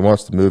sit down, you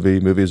watch the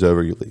movie's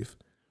over, you leave.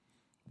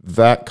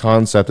 That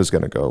concept is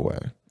going to go away.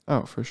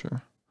 Oh, for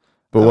sure.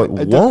 But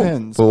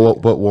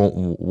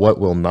what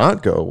will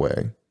not go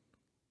away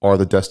are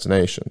the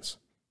destinations.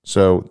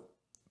 So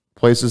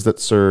places that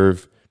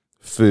serve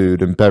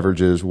food and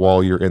beverages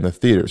while you're in the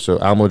theater. So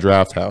Alamo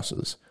Draft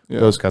Houses,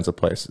 those kinds of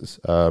places.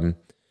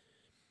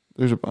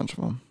 There's a bunch of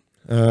them.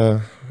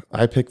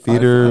 iPick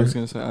Theater. I was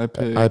gonna say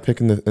iPick.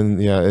 iPick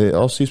yeah, it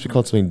also used to be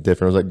called something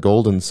different. It was like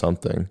Golden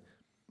something.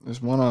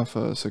 There's one off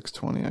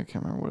 620. I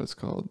can't remember what it's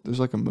called. There's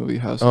like a movie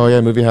house. Oh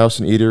yeah, movie house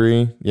and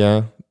eatery.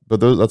 Yeah, but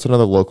that's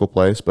another local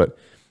place. But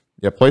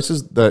yeah,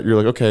 places that you're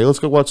like, okay, let's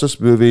go watch this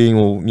movie,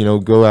 and we'll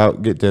go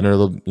out, get dinner.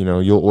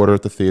 You'll order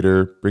at the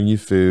theater, bring you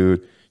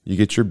food, you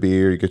get your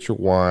beer, you get your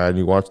wine,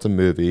 you watch the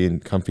movie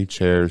in comfy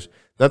chairs.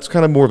 That's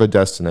kind of more of a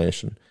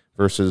destination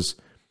versus,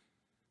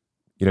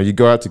 you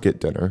go out to get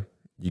dinner.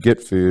 You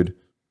get food,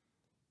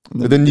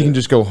 but then you can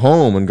just go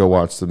home and go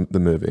watch the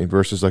movie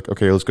versus like,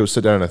 okay, let's go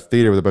sit down in a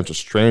theater with a bunch of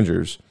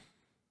strangers.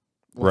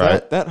 Well,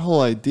 right. That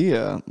whole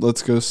idea,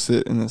 let's go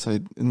sit in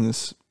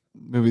this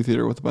movie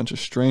theater with a bunch of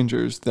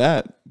strangers,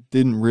 that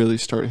didn't really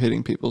start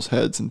hitting people's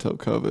heads until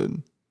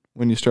COVID,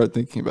 when you start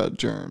thinking about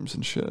germs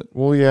and shit.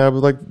 Well, yeah,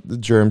 but like the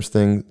germs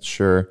thing,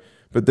 sure.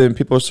 But then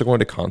people are still going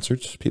to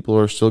concerts. People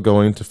are still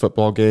going to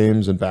football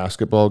games and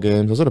basketball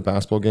games. I was at a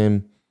basketball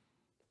game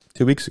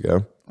 2 weeks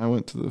ago. I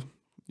went to the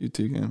UT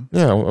game.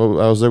 Yeah, I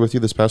was there with you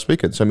this past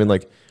weekend. So I mean,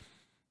 like,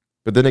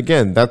 but then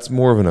again, that's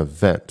more of an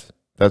event.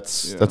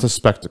 That's a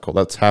spectacle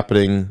that's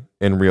happening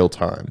in real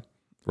time,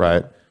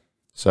 right?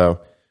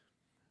 So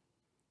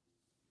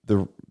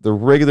the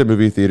regular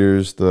movie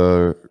theaters,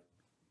 the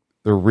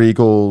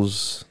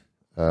Regals,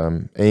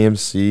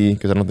 AMC,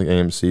 because I don't think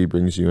AMC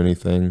brings you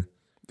anything.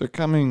 They're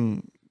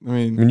coming. I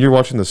mean, when you're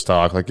watching the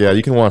stock, like, yeah,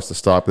 you can watch the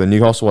stock, but then you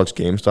can also watch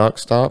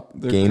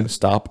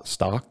GameStop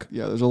stock.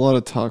 Yeah, there's a lot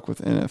of talk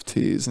with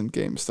NFTs and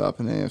GameStop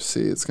and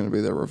AFC. It's going to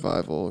be their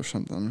revival or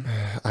something.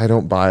 I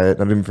don't buy it,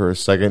 not even for a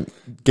second.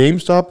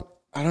 GameStop,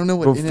 I don't know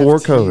what before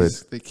NFTs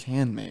COVID they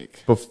can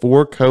make.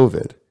 Before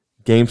COVID,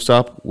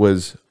 GameStop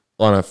was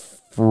on a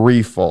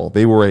free fall.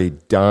 They were a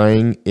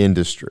dying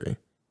industry.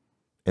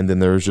 And then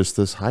there was just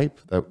this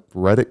hype that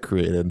Reddit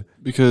created.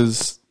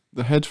 Because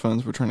the hedge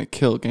funds were trying to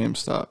kill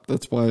GameStop.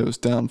 That's why it was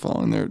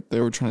downfalling. They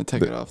were trying to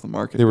take it off the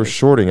market. They were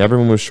shorting.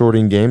 Everyone was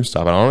shorting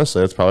GameStop. And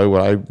honestly, that's probably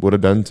what I would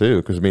have done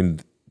too. Because, I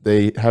mean,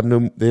 they have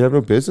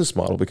no business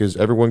model because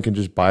everyone can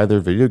just buy their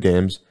video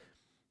games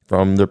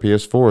from their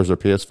PS4s or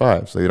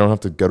PS5s. So they don't have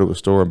to go to a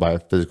store and buy a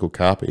physical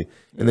copy.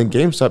 And then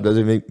GameStop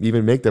doesn't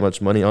even make that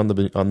much money on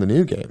the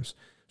new games.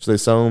 So they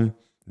sell them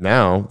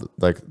now,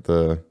 like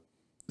the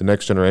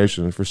next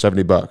generation, for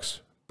 $70,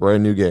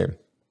 brand new game.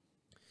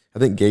 I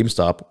think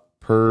GameStop,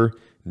 per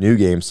new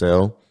game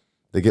sale,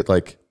 they get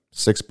like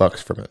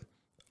 $6 from it.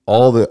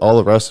 All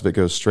the rest of it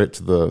goes straight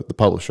to the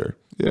publisher.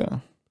 Yeah.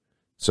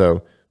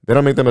 So they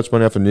don't make that much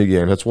money off of new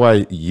games. That's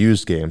why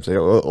used games, they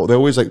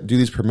always like do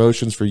these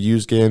promotions for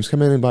used games.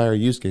 Come in and buy our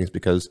used games,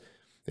 because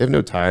they have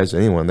no ties to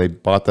anyone. They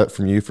bought that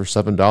from you for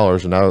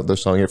 $7 and now they're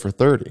selling it for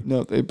 $30.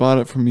 No, they bought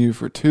it from you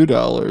for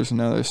 $2 and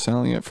now they're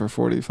selling it for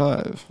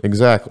 $45.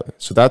 Exactly.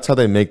 So that's how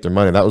they make their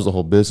money. That was the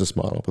whole business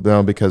model. But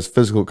now, because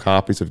physical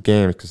copies of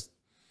games, because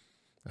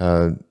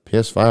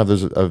PS5,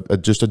 there's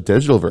just a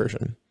digital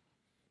version.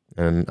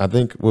 And I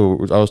think I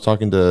was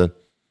talking to,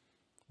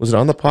 was it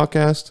on the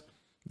podcast,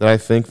 that I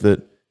think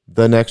that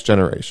the next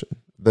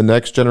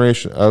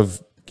generation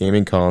of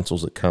gaming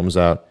consoles that comes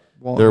out,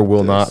 there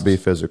will not be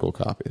physical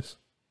copies.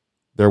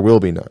 There will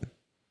be none.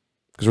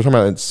 Because we're talking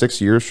about in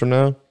 6 years from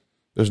now,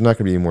 there's not going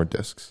to be any more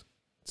discs.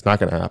 It's not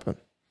going to happen.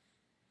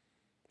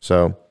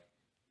 So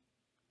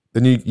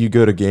then you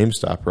go to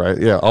GameStop, right?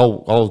 Yeah,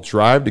 I'll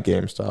drive to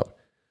GameStop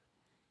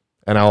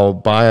and I'll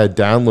buy a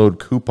download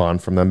coupon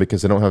from them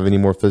because they don't have any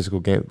more physical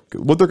games.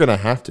 What they're going to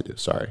have to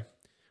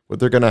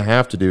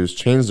do is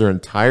change their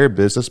entire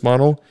business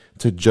model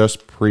to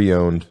just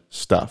pre-owned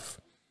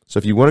stuff. So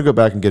if you want to go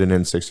back and get an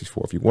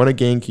N64, if you want a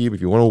GameCube,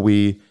 if you want a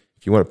Wii,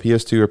 if you want a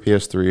PS2 or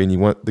PS3 and you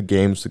want the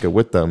games to go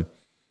with them,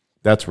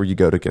 that's where you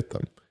go to get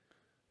them.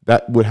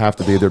 That would have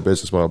to be their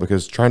business model,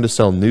 because trying to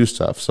sell new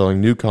stuff, selling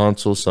new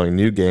consoles, selling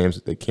new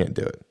games, they can't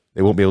do it.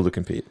 They won't be able to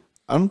compete.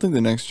 I don't think the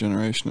next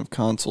generation of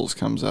consoles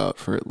comes out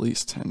for at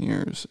least 10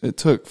 years. It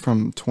took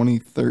from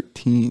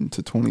 2013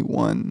 to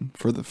 21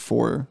 for the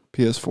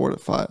PS4 to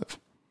 5.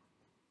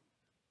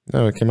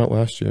 No, it came out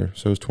last year,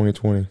 so it was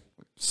 2020.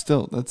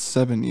 Still, that's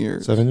 7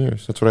 years. 7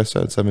 years. That's what I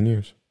said, 7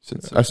 years.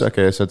 I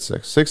said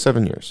 6. 6,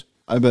 7 years.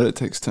 I bet it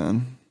takes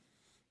 10.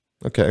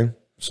 Okay,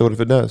 so what if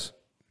it does?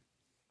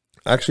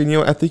 Actually,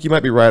 I think you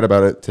might be right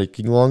about it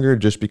taking longer,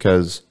 just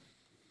because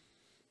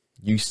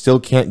you still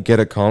can't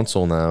get a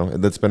console now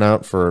that's been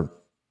out for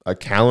a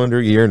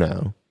calendar year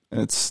now.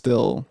 And it's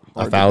still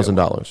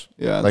 $1,000.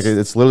 Yeah, like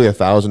it's literally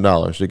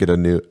 $1,000 to get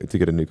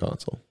a new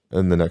console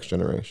in the next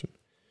generation.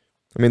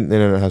 I mean,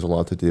 and it has a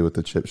lot to do with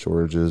the chip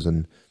shortages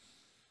and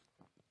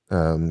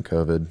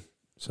COVID.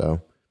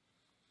 So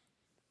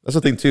that's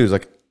the thing too. Is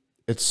like,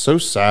 it's so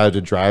sad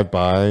to drive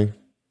by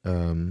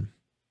the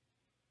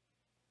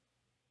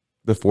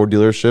Ford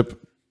dealership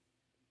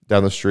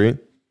down the street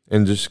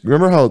and just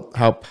remember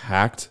how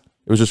packed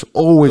it was. Just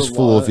always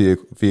full of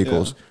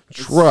vehicles, yeah.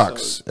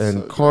 Trucks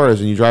and cars,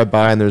 and you drive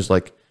by and there's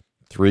like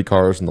 3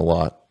 cars in the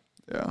lot.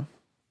 Yeah,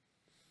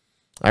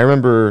 I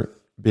remember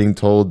being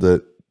told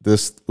that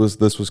this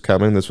was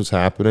coming, this was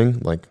happening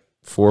like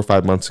 4 or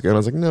 5 months ago, and I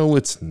was like, no,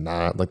 it's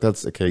not. Like,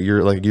 that's okay.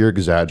 You're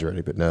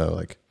exaggerating, but no,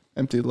 like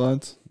empty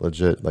lots,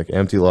 legit, like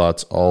empty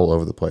lots all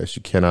over the place.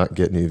 You cannot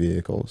get new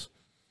vehicles.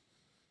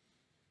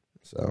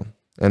 So,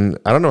 and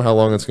I don't know how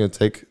long it's going to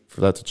take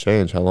for that to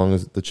change. How long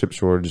is the chip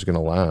shortage going to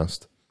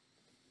last?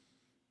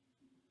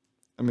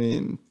 I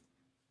mean,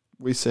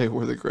 we say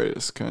we're the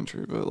greatest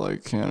country, but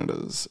like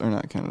China's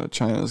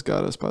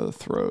got us by the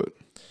throat.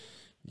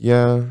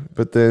 Yeah,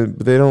 but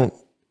they don't.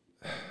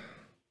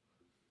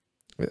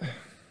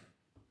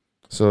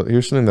 So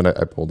here's something that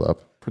I pulled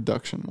up.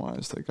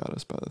 Production-wise, they got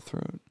us by the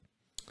throat.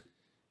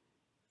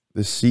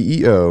 The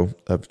CEO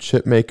of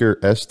chipmaker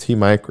ST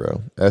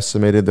Micro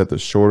estimated that the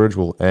shortage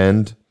will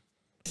end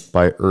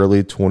by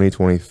early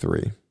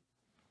 2023.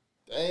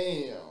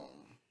 Damn.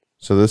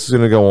 So this is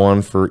going to go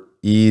on for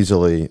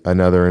easily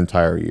another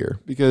entire year.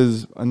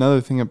 Because another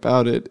thing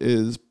about it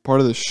is part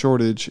of the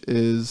shortage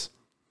is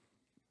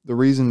the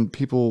reason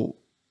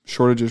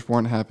shortages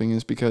weren't happening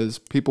is because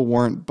people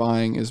weren't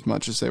buying as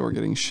much as they were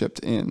getting shipped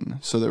in.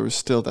 So there was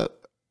still that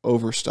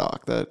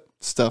overstock, that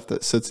stuff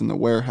that sits in the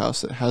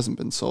warehouse that hasn't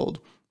been sold.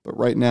 But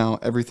right now,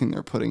 everything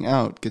they're putting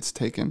out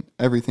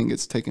everything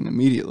gets taken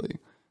immediately.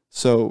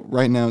 So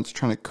right now it's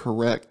trying to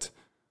correct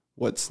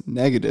what's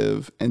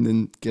negative and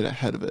then get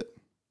ahead of it.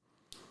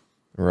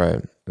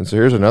 Right. And so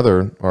here's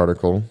another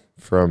article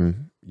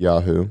from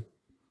Yahoo.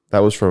 That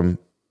was from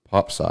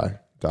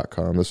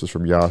popsci.com. This is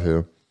from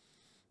Yahoo.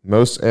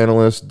 Most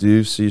analysts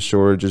do see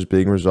shortages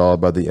being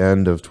resolved by the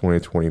end of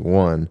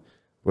 2021,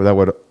 but that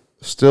would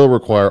still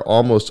require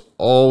almost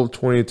all of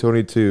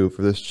 2022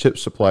 for this chip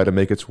supply to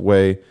make its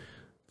way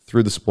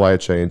through the supply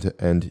chain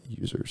to end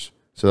users.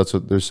 So that's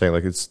what they're saying.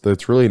 Like,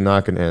 it's really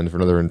not going to end for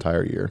another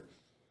entire year.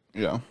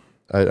 Yeah.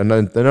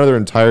 Another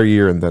entire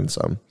year and then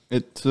some.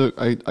 It took,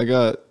 it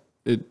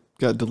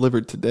got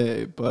delivered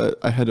today, but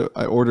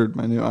I ordered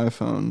my new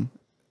iPhone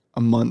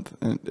a month,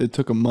 and it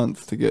took a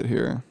month to get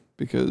here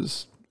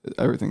because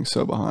everything's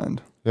so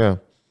behind. Yeah.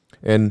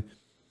 And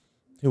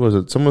Who was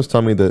it? Someone was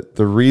telling me that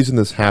the reason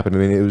this happened, I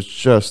mean, it was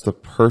just the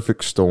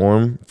perfect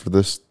storm for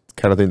this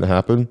kind of thing to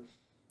happen.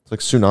 It's like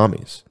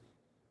tsunamis.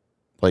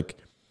 Like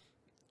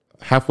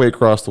halfway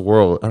across the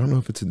world. I don't know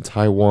if it's in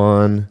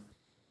Taiwan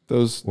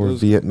or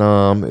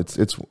Vietnam.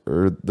 It's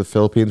or the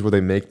Philippines where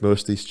they make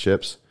most of these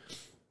chips.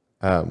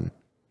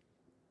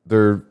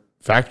 Their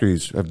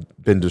factories have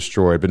been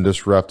destroyed, been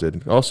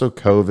disrupted. Also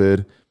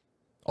COVID,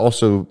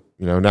 also,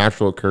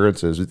 natural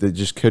occurrences. They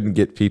just couldn't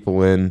get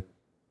people in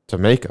to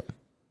make them.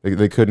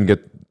 They couldn't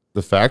get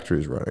the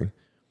factories running.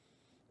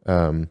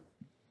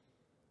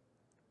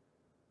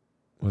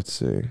 Let's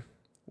see.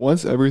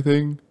 Once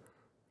everything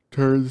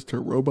turns to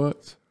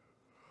robots.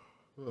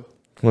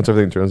 Once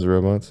everything turns to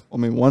robots? I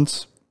mean,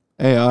 once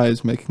AI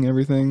is making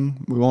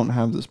everything, we won't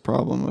have this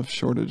problem of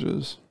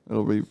shortages.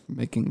 It'll be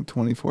making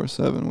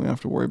 24/7. We don't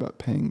have to worry about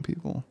paying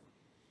people.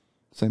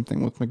 Same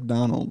thing with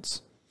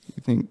McDonald's.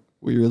 You think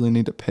we really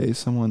need to pay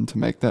someone to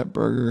make that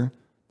burger?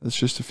 That's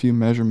just a few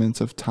measurements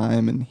of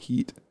time and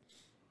heat.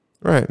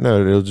 Right.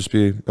 No, it'll just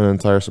be an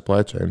entire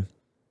supply chain.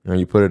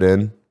 You put it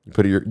in, you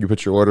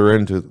put your order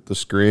into the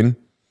screen,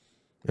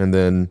 and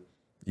then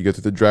you go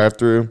through the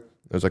drive-through.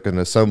 There's like an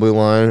assembly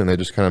line, and they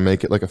just kind of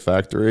make it like a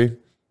factory,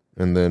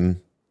 and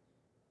then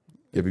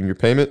give them your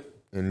payment,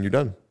 and you're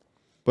done.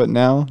 But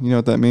now, you know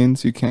what that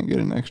means? You can't get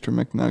an extra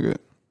McNugget.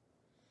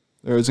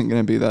 There isn't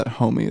going to be that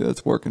homie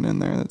that's working in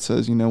there that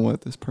says, you know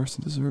what, this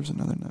person deserves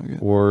another nugget.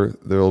 Or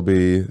there will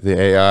be the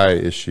AI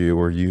issue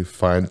where you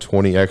find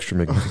 20 extra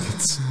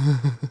McNuggets.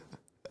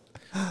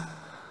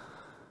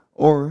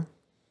 Or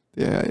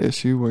the AI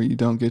issue where you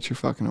don't get your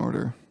fucking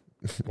order.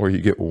 Or you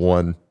get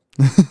one.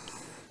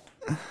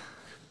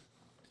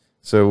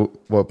 So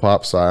what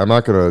PopSci, I'm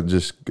not going to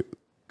just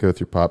go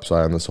through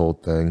PopSci on this whole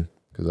thing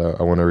because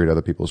I want to read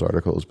other people's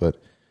articles,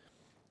 but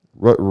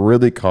what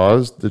really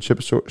caused the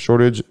chip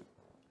shortage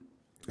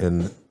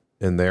in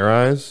their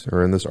eyes,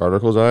 or in this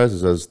article's eyes,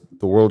 is as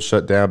the world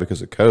shut down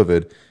because of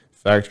COVID,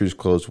 factories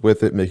closed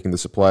with it, making the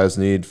supplies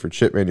needed for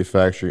chip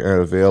manufacturing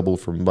unavailable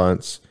for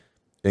months.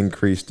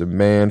 Increased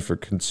demand for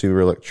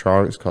consumer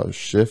electronics caused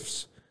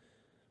shifts.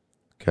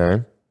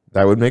 Okay,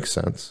 that would make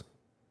sense.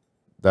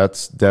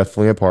 That's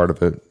definitely a part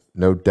of it,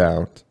 no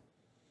doubt.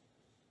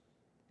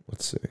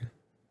 Let's see.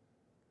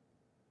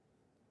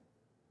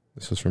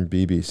 This is from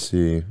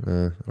BBC.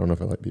 I don't know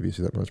if I like BBC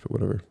that much, but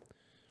whatever.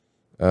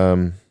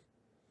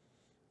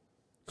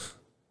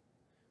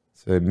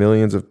 Say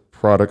millions of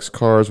products,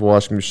 cars,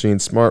 washing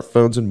machines,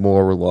 smartphones, and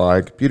more rely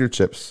on computer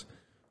chips,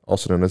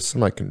 also known as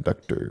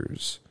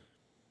semiconductors.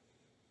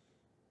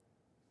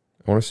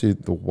 I want to see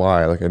the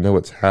why. Like, I know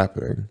what's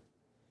happening.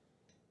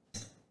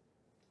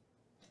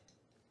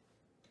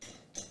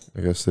 I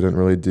guess they didn't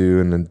really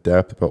do an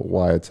in-depth about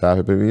why it's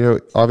happening.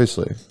 But,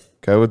 obviously,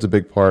 COVID's a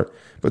big part.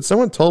 But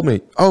someone told me,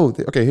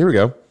 okay, here we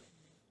go.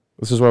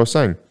 This is what I was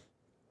saying.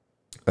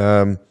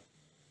 The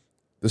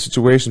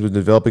situation's been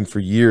developing for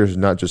years,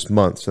 not just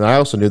months. And I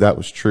also knew that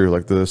was true.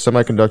 Like, the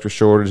semiconductor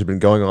shortage had been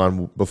going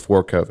on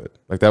before COVID.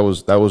 Like, that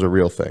was a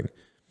real thing.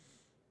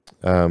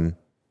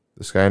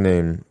 This guy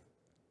named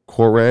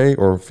Corey,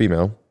 or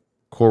female,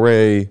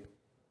 Corey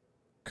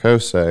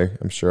Kosei,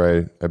 I'm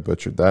sure I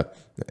butchered that,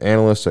 the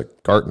analyst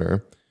at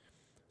Gartner,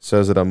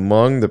 says that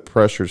among the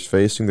pressures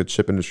facing the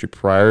chip industry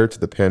prior to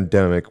the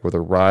pandemic were the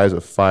rise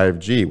of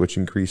 5G, which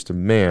increased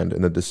demand,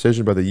 and the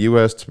decision by the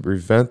U.S. to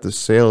prevent the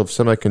sale of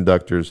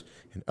semiconductors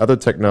and other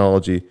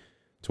technology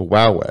to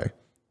Huawei.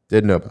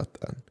 Did know about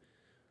that.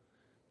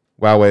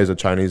 Huawei is a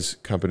Chinese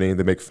company.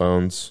 They make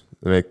phones.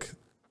 They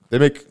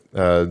make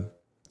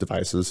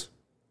devices.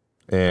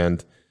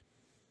 And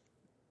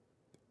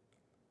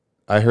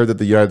I heard that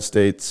the United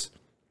States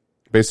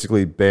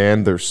basically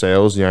banned their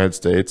sales in the United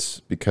States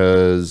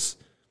because,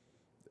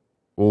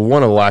 well,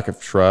 one, a lack of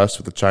trust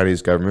with the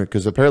Chinese government,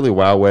 because apparently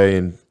Huawei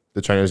and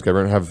the Chinese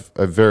government have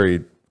a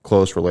very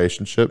close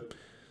relationship,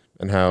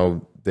 and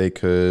how they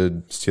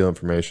could steal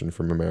information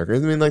from America. I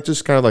mean, like,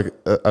 just kind of like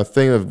a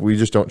thing of, we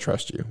just don't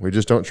trust you. We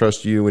just don't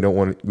trust you. We don't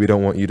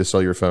want you to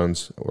sell your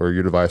phones or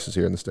your devices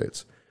here in the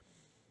States.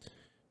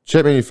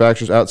 Chip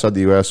manufacturers outside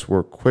the U.S.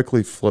 were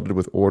quickly flooded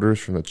with orders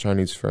from the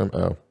Chinese firm.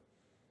 Oh,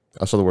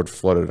 I saw the word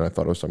flooded and I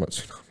thought it was talking about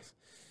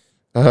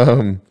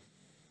tsunamis.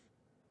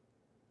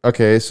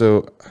 Okay,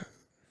 so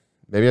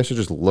maybe I should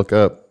just look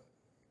up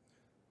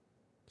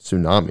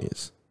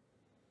tsunamis,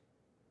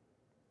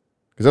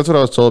 because that's what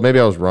I was told. Maybe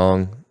I was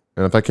wrong.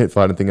 And if I can't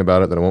find anything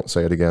about it, then I won't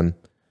say it again.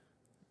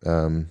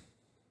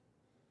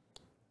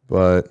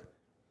 But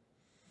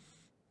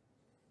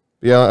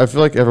yeah, I feel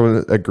like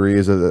everyone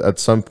agrees that at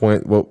some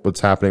point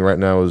what's happening right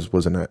now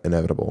was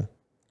inevitable,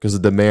 because the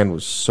demand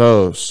was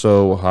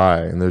so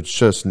high, and there's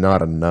just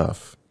not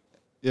enough.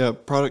 Yeah,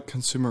 product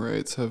consumer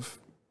rates have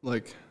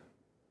gone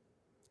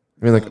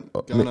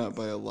up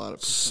by a lot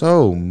of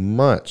so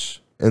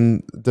much,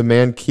 and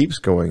demand keeps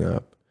going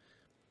up.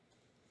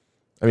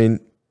 I mean,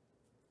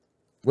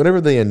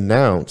 whenever they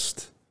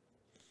announced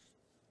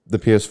the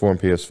PS4 and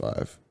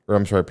PS5, or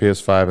I'm sorry,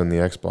 PS5 and the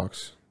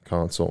Xbox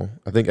console,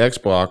 I think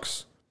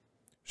Xbox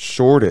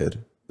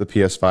shorted the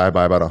PS5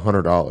 by about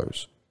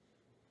 $100.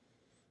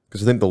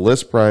 Because I think the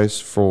list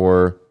price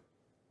for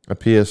a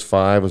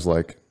PS5 was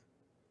like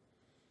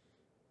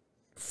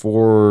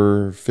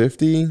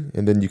 $450,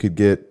 and then you could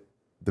get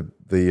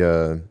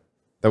the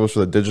that was for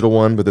the digital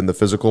one, but then the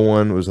physical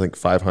one was like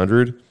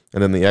 $500,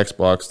 and then the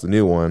Xbox, the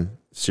new one,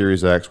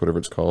 Series X, whatever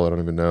it's called, I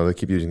don't even know. They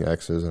keep using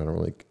X's, and I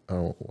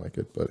don't like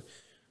it, but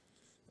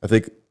I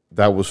think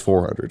that was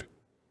 $400.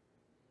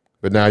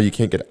 But now you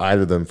can't get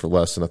either of them for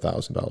less than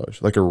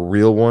 $1,000. Like a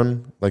real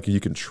one, like you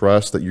can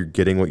trust that you're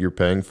getting what you're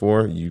paying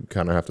for, you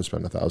kind of have to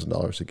spend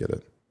 $1,000 to get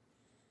it,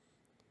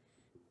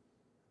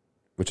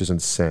 which is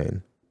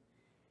insane.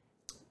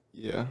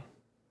 Yeah.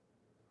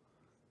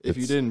 If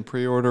you didn't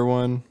pre-order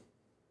one,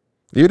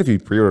 even if you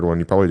pre-ordered one,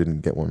 you probably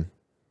didn't get one.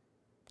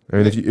 I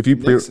mean, if you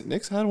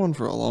Nick's had one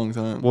for a long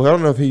time. Well, I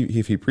don't know if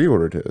he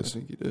pre-ordered I his.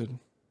 think he did.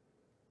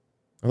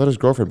 I thought his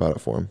girlfriend bought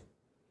it for him.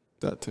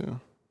 That too.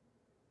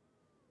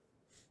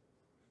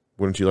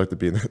 Wouldn't you like to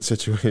be in that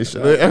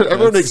situation? Yeah,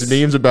 everyone makes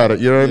memes about it.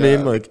 You know what I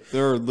mean? Like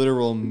there are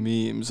literal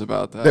memes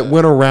about that. That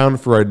went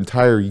around for an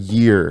entire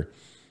year.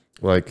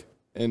 Like,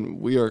 and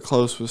we are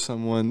close with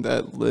someone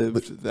that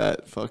lived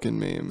that fucking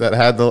meme. That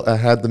had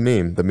the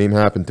meme. The meme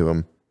happened to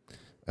him.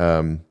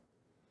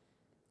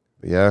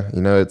 But yeah,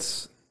 you know,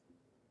 it's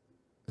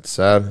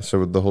sad.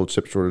 So the whole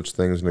chip shortage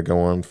thing is going to go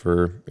on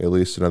for at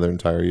least another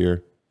entire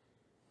year.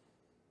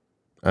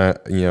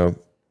 You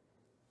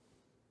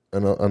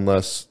know,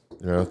 unless,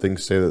 you know,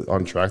 things stay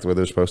on track the way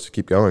they're supposed to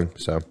keep going.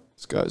 So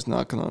this guy's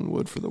knocking on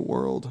wood for the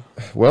world.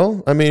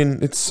 Well, I mean,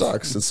 it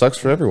sucks. It sucks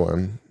for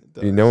everyone.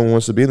 No one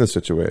wants to be in this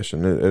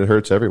situation. It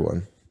hurts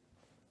everyone.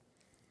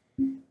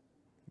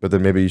 But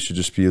then maybe you should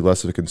just be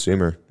less of a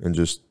consumer and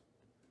just.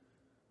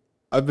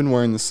 I've been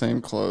wearing the same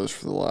clothes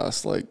for the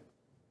last like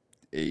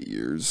 8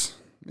 years,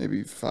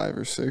 maybe 5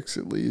 or 6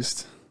 at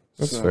least.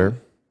 That's fair.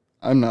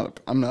 I'm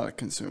not a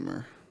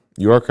consumer.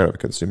 You are kind of a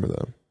consumer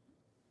though.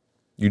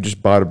 You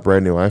just bought a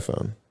brand new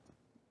iPhone.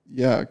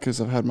 Yeah,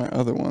 because I've had my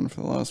other one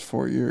for the last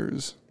 4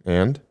 years.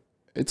 And?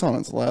 It's on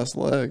its last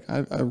leg.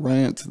 I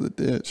ran it to the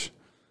ditch.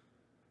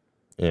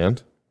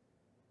 And?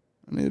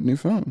 I need a new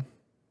phone.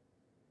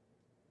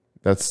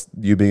 That's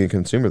you being a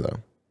consumer though.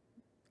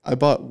 I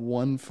bought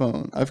one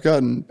phone.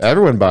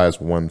 Everyone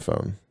buys one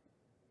phone.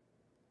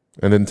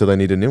 And until they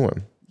need a new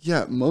one.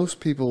 Yeah,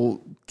 most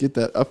people get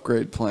that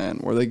upgrade plan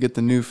where they get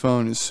the new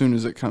phone as soon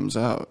as it comes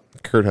out.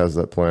 Kurt has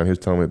that plan. He was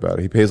telling me about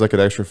it. He pays like an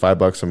extra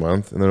 $5 a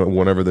month, and then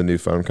whenever the new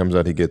phone comes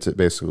out, he gets it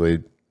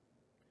basically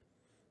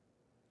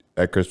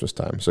at Christmas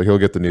time. So he'll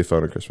get the new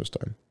phone at Christmas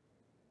time.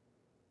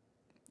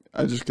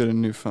 I just get a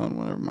new phone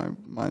whenever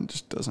mine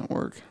just doesn't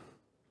work.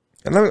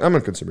 And I'm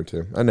a consumer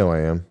too. I know I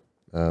am.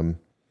 And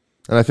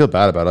I feel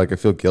bad about it. Like I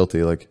feel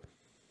guilty. Like,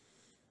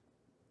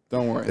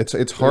 don't worry.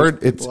 It's hard.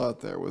 There's people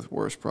out there with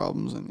worse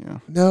problems than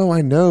you. No,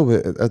 I know,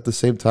 but at the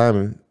same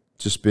time,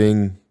 just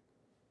being.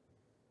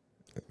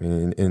 I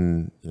mean,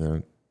 in you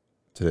know,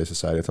 today's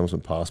society, it's almost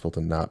impossible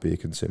to not be a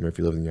consumer if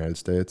you live in the United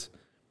States.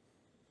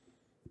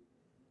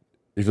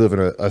 If you live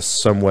in a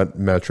somewhat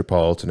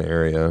metropolitan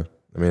area,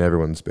 I mean,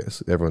 everyone's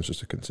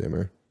just a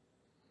consumer.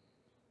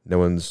 No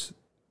one's.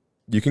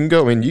 You can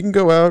go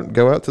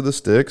out to the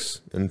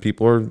sticks, and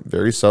people are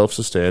very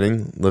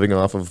self-sustaining, living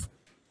off of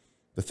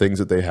the things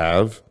that they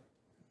have.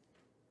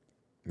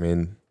 I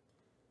mean,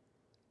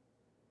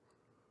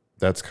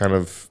 that's kind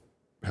of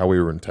how we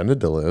were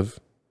intended to live,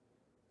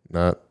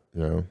 not,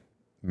 you know,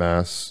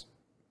 mass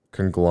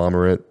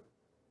conglomerate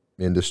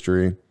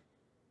industry.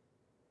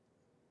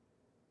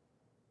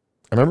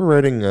 I remember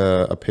writing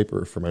a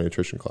paper for my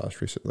nutrition class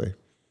recently,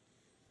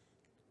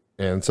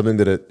 and something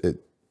that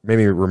it made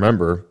me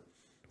remember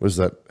was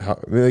that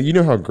you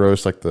know how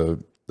gross like the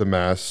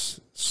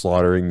mass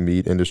slaughtering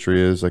meat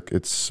industry is. Like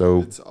it's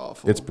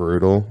awful. It's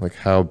brutal. Like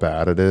how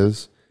bad it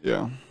is.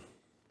 Yeah.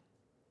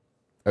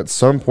 At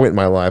some point in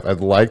my life, I'd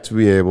like to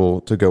be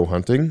able to go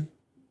hunting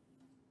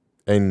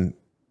and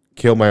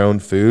kill my own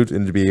food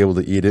and to be able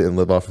to eat it and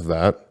live off of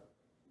that.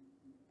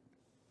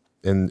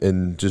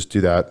 And just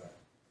do that,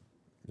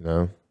 you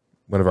know,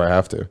 whenever I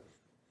have to.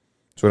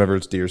 So whenever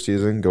it's deer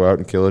season, go out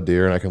and kill a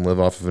deer, and I can live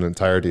off of an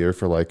entire deer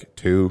for like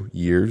 2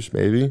 years,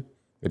 maybe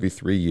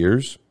 3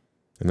 years,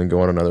 and then go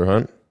on another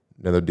hunt,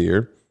 another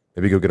deer,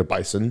 maybe go get a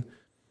bison.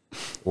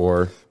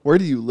 Or where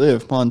do you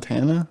live,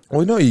 Montana?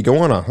 Well, no, you go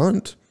on a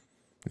hunt.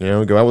 You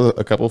know, go out with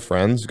a couple of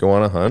friends, go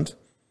on a hunt.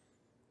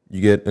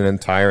 You get an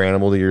entire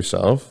animal to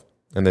yourself,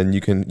 and then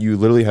you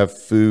literally have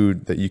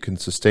food that you can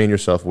sustain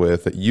yourself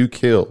with that you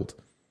killed.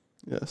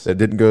 Yes. That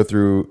didn't go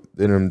through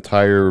an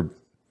entire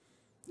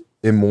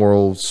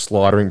immoral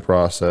slaughtering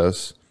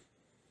process,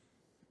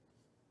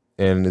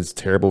 and it's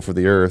terrible for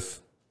the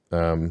earth.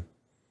 And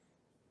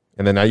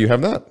then now you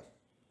have that,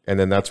 and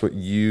then that's what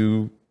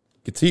you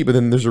get to eat. But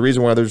then there's a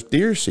reason why there's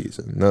deer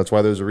season. And that's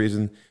why there's a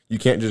reason you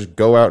can't just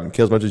go out and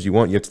kill as much as you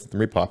want. You have to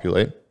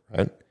repopulate,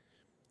 right?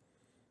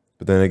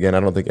 But then again, I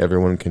don't think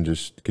everyone can do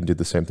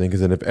the same thing,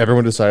 because then if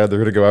everyone decided they're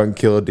going to go out and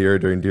kill a deer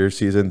during deer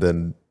season,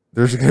 then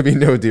there's going to be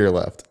no deer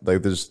left.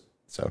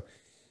 So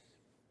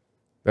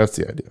that's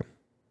the idea.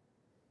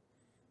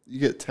 You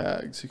get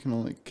tags. You can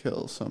only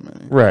kill so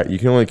many. Right. You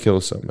can only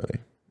kill so many.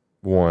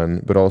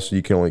 one, but also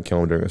you can only kill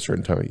them during a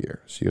certain time of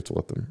year, so you have to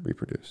let them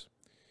reproduce.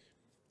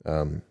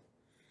 But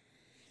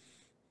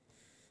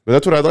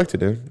that's what I'd like to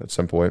do at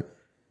some point,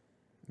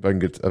 if I can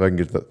get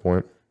to that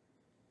point.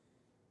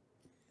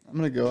 I'm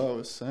gonna go out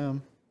with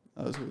Sam.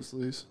 That was his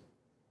lease.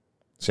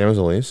 Sam is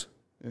a lease.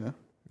 Yeah.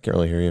 Can't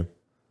really hear you.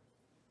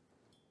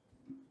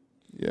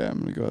 Yeah, I'm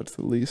gonna go out to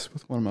the lease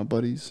with one of my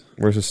buddies.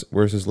 Where's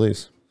his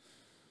lease?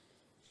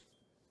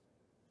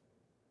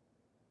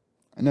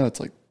 I know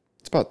it's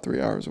about 3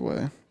 hours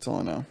away. That's all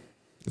I know.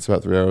 It's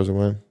about 3 hours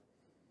away.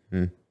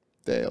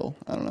 Dale,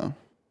 I don't know.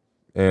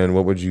 And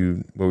what would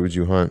you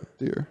hunt?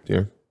 Deer.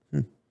 Deer.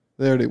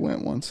 They already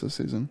went once this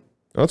season.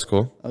 Oh, that's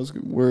cool.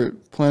 We're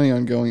planning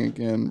on going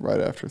again right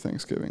after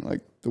Thanksgiving,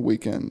 like the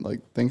weekend. Like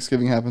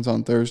Thanksgiving happens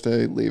on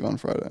Thursday, leave on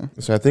Friday.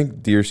 So I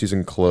think deer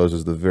season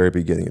closes the very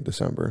beginning of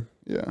December.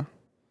 Yeah.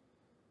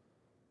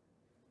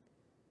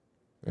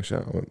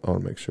 Actually, I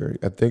want to make sure.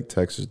 I think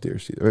Texas deer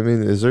season. I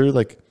mean, is there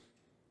like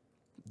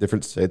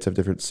different states have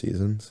different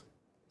seasons?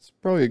 It's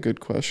probably a good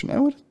question.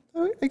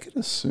 I could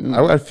assume.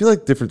 I feel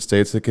like different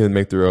states that can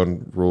make their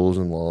own rules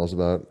and laws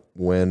about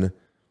when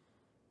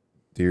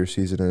deer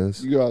season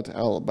is. You go out to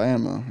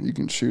Alabama, you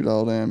can shoot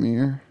all damn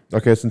year.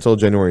 Okay, it's until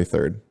January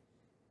 3rd.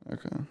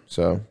 Okay.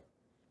 So,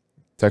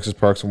 Texas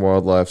Parks and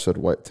Wildlife said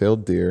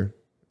white-tailed deer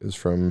is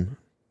from.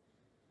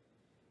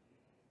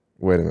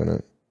 Wait a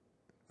minute.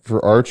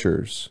 For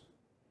archers.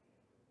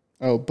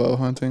 Oh, bow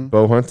hunting?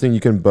 Bow hunting,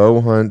 you can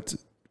bow hunt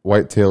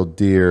white-tailed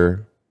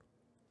deer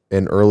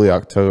in early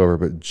October,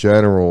 but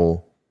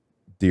general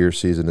deer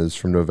season is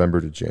from November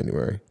to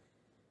January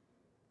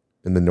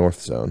in the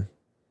North Zone,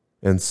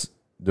 and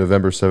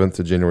November 7th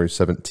to January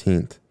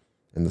 17th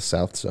in the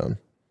South Zone.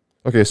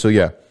 Okay, so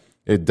yeah,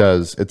 it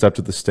does. It's up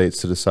to the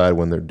states to decide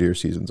when their deer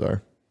seasons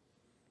are,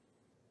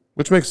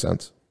 which makes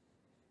sense.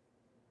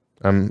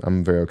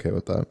 I'm very okay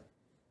with that.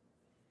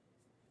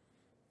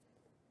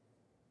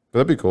 But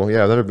that'd be cool.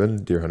 Yeah, I've never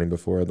been deer hunting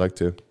before. I'd like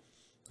to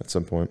at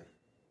some point.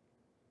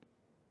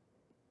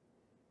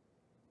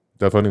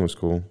 Dove hunting was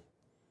cool.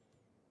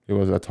 It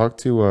was. I talked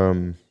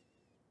to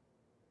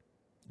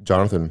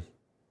Jonathan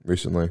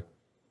recently.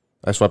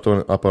 I swapped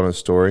up on his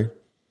story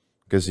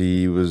because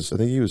I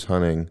think he was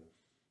hunting.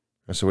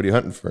 I said, "What are you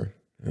hunting for?"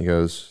 And he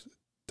goes,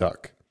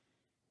 "Duck."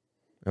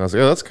 And I was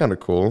like, "Oh, that's kind of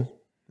cool.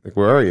 Like,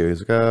 where are you?" He's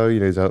like, "Oh,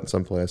 he's out in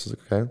some place." I was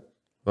like, "Okay,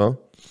 well,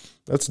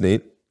 that's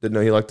neat. Didn't know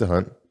he liked to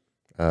hunt."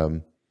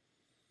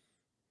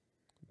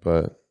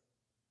 But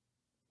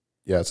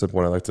yeah, at some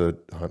point, I like to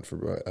hunt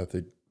for, I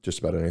think, just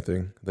about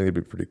anything. I think it'd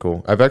be pretty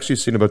cool. I've actually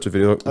seen a bunch of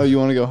videos. Oh, you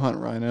want to go hunt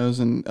rhinos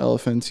and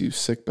elephants, you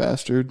sick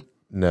bastard?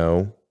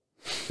 No.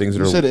 Things that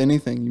You are said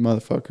anything, you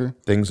motherfucker.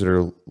 things that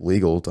are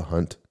legal to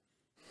hunt,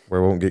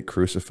 where I won't get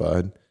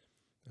crucified.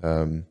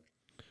 I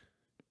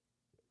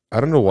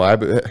don't know why,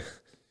 but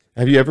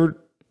have you ever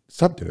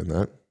stop doing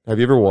that? Have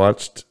you ever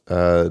watched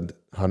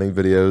hunting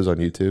videos on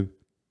YouTube?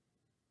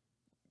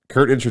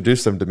 Kurt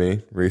introduced them to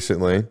me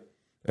recently.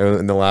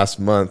 In the last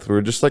month, we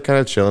were just like kind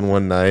of chilling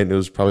one night. And it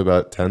was probably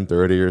about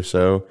 10:30 or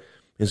so.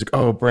 He's like,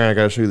 "Oh, Brian, I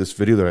gotta show you this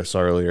video that I saw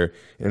earlier."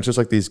 And it's just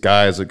like these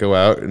guys that go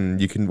out and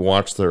you can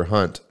watch their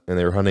hunt, and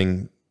they were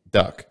hunting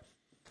duck.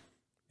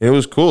 And it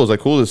was cool. It was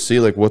like cool to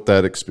see like what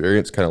that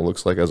experience kind of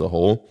looks like as a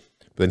whole.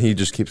 But then he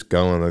just keeps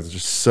going. Like there's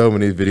just so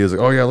many videos. Like,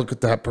 "Oh yeah, look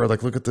at that bird.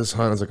 Like look at this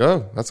hunt." I was like,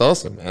 "Oh, that's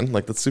awesome, man.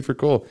 Like that's super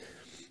cool."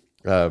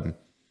 But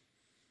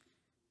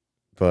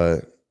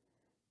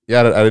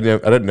yeah, I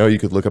didn't know you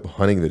could look up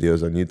hunting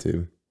videos on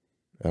YouTube.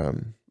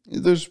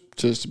 There's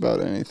just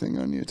about anything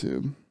on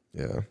YouTube.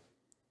 Yeah.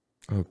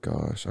 Oh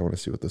gosh, I want to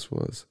see what this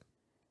was.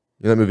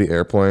 You know that movie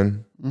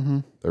Airplane? Mm-hmm.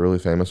 The really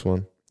famous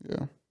one.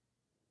 Yeah.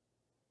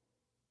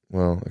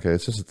 Well, okay,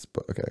 it's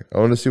okay. I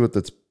want to see what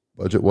its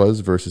budget was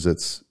versus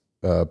its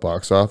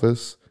box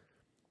office,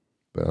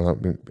 but I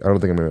don't think I'm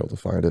gonna be able to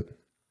find it.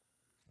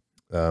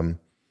 The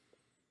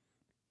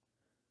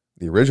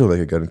original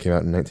Naked Gun came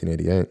out in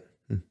 1988.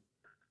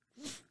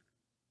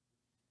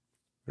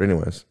 But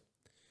anyways,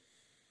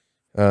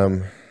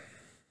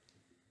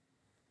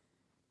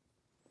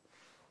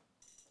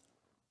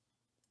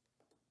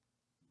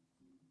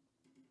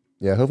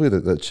 yeah, hopefully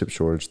that chip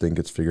shortage thing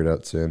gets figured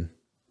out soon.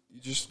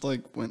 You just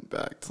like went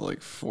back to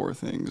like 4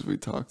 things we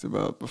talked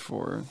about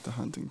before the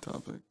hunting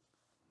topic.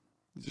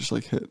 You just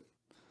like hit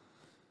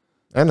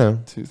I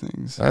know. 2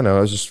 things. I know.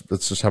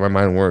 That's just how my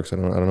mind works. I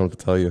don't know what to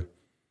tell you.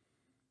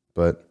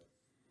 But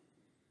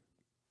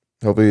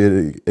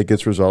hopefully it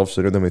gets resolved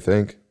sooner than we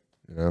think.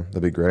 You know,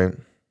 that'd be great.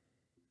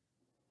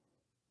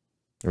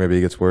 Or maybe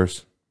it gets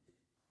worse.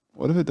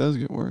 What if it does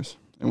get worse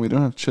and we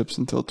don't have chips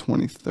until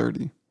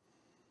 2030?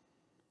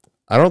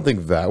 I don't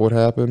think that would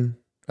happen.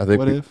 I think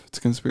What if it's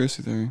a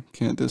conspiracy theory?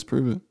 Can't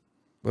disprove it.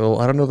 Well,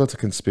 I don't know if that's a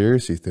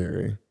conspiracy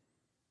theory.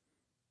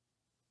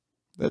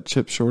 That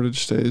chip shortage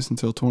stays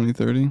until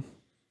 2030?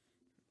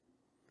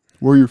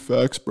 Where are your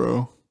facts,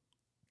 bro?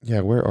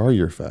 Yeah, where are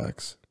your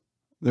facts?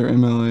 They're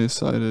MLA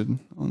cited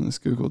on this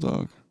Google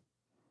Doc.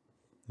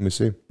 Let me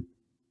see.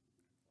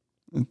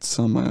 It's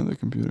on my other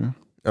computer.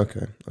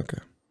 Okay.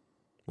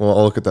 Well,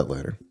 I'll look at that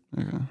later.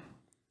 Okay.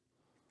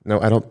 No,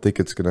 I don't think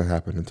it's going to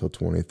happen until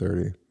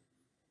 2030.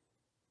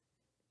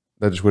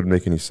 That just wouldn't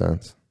make any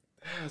sense.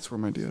 That's where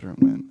my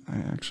deodorant went. I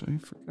actually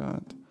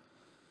forgot.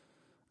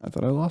 I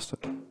thought I lost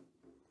it.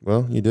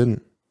 Well, you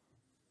didn't.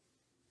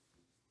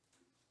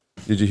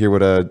 Did you hear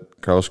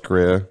what Carlos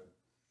Correa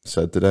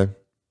said today?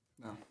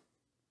 No.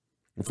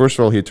 First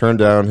of all, he turned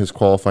down his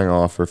qualifying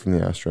offer from the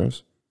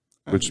Astros,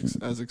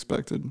 As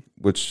expected.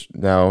 which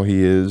now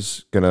he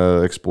is going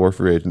to explore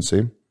free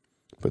agency.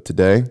 But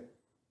today,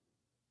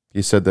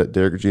 he said that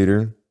Derek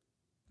Jeter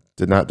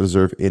did not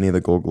deserve any of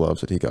the Gold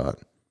Gloves that he got.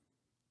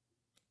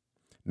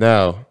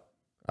 Now,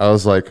 I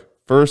was like,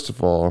 first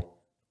of all,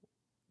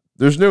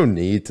 there's no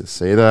need to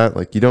say that.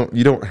 Like, you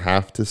don't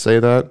have to say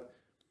that,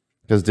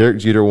 because Derek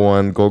Jeter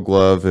won Gold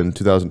Glove in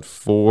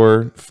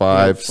 2004,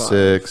 5,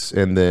 6,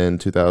 and then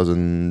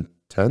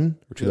 2010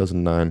 or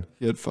 2009.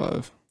 He had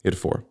 5. He had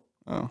 4.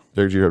 Oh.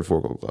 Derek Jeter had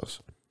 4 Gold Gloves.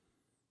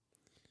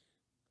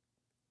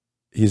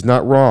 He's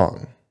not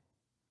wrong.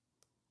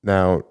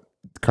 Now,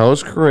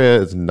 Carlos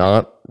Correa is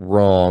not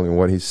wrong in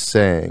what he's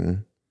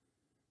saying,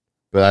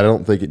 but I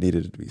don't think it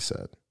needed to be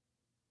said.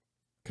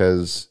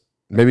 Because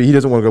maybe he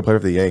doesn't want to go play for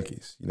the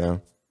Yankees, you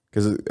know?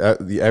 Because,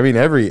 I mean,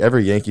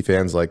 every Yankee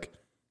fan's like,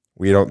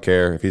 we don't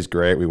care if he's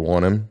great, we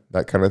want him,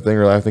 that kind of thing.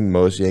 Or I think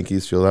most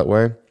Yankees feel that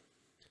way.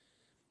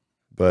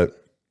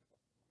 But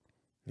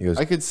he goes,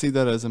 I could see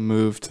that as a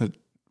move to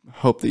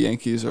hope the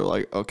Yankees are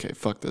like, okay,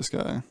 fuck this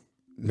guy.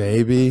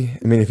 maybe.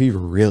 I mean, if he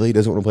really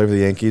doesn't want to play for the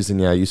Yankees, then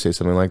yeah, you say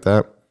something like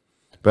that.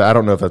 But I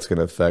don't know if that's going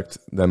to affect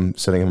them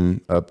sending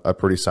him a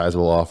pretty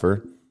sizable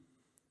offer.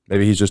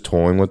 Maybe he's just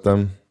toying with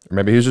them. Or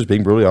maybe he was just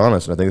being brutally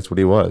honest, and I think that's what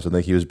he was. I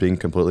think he was being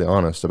completely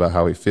honest about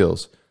how he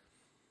feels.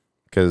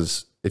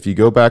 Because if you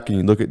go back and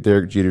you look at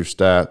Derek Jeter's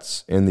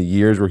stats in the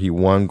years where he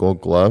won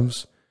Gold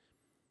Gloves,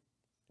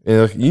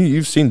 and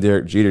you've seen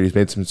Derek Jeter. He's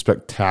made some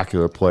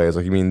spectacular plays.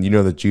 Like, I mean, you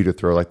know the Jeter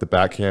throw, like the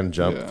backhand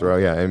jump throw.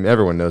 Yeah, I mean,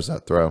 everyone knows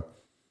that throw.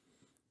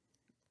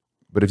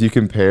 But if you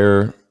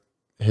compare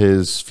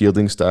his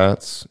fielding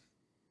stats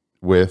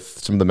with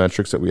some of the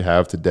metrics that we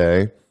have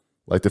today,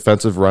 like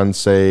defensive runs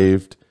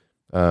saved,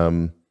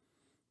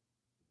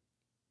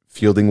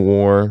 fielding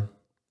WAR,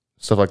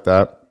 stuff like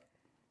that,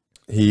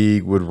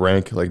 he would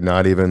rank like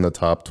not even in the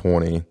top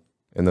 20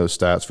 in those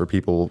stats for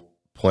people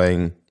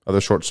playing other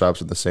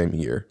shortstops in the same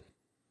year.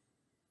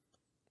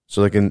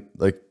 So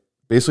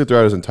basically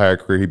throughout his entire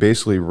career, he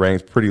basically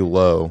ranked pretty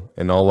low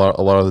in a lot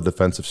of the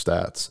defensive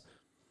stats.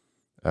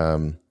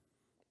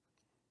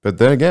 But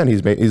then again,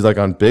 he's like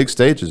on big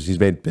stages. He's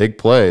made big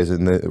plays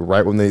and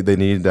right when they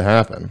needed to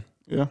happen.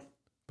 Yeah.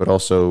 But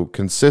also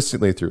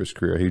consistently through his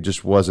career, he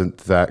just wasn't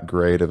that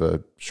great of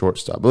a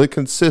shortstop. But like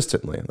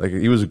consistently, like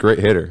he was a great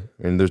hitter,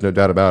 and there's no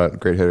doubt about it,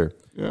 great hitter.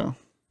 Yeah.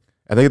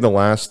 I think in the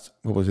last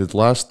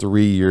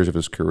 3 years of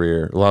his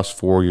career, the last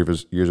 4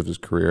 years of his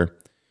career,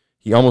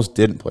 he almost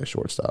didn't play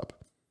shortstop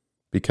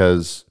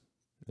because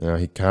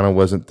he kind of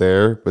wasn't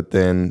there. But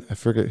then I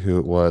forget who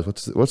it was.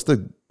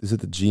 Is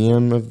it the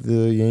GM of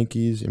the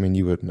Yankees? I mean,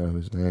 you wouldn't know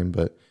his name,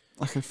 but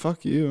Okay,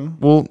 fuck you.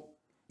 well,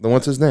 then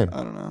what's his name?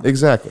 I don't know.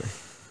 Exactly.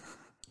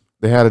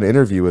 They had an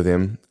interview with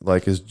him.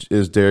 Like,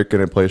 is Derek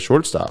going to play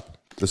shortstop?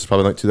 This is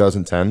probably like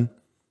 2010.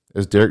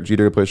 Is Derek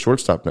Jeter going to play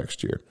shortstop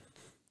next year?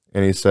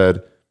 And he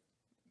said,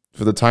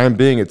 for the time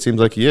being, it seems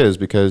like he is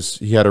because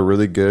he had a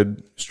really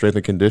good strength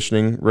and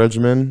conditioning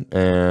regimen,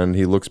 and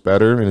he looks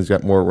better, and he's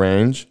got more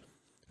range.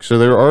 So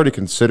they were already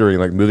considering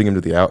like moving him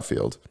to the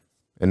outfield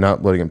and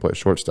not letting him play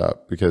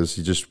shortstop because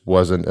he just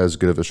wasn't as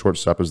good of a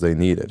shortstop as they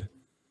needed.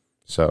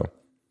 So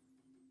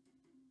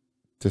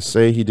to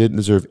say he didn't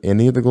deserve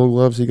any of the Gold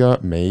Gloves he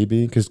got,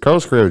 maybe, because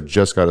Carlos Correa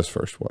just got his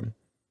first one.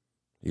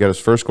 He got his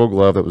first Gold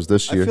Glove. That was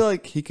this year. I feel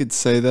like he could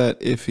say that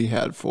if he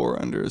had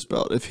 4 under his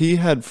belt. If he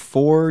had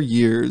 4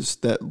 years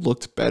that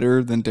looked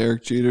better than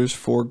Derek Jeter's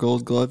 4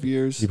 Gold Glove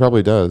years, He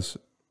probably does.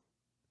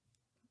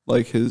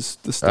 like the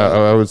stat.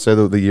 I would say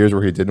that the years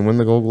where he didn't win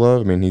the Gold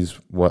Glove, I mean, he's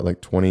what,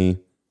 like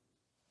 25,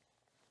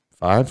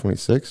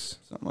 26?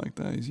 Something like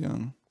that. He's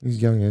young.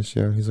 He's youngish,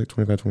 yeah. He's like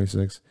 25,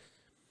 26.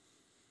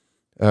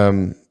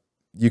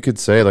 You could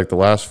say like the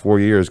last 4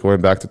 years,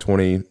 going back to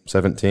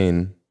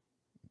 2017,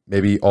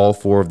 maybe all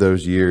 4 of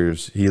those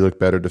years, he looked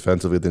better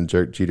defensively than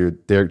Derek Jeter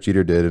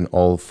did in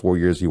all 4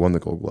 years he won the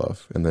Gold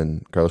Glove. And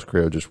then Carlos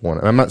Correa just won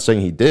it. And I'm not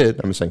saying he did.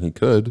 I'm saying he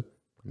could.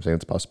 I'm saying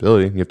it's a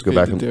possibility. You have to go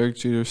back Did and Derek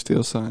Jeter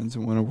steal signs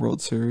and win a World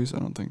Series? I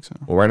don't think so.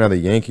 well, right now the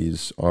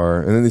Yankees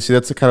are, and then you see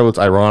that's kind of what's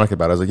ironic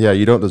about it. I was like, yeah,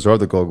 you don't deserve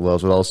the Gold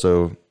Gloves, but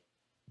also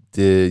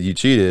you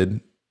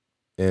cheated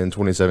in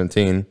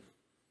 2017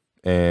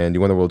 and you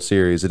won the World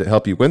Series. Did it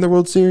help you win the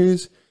World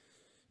Series?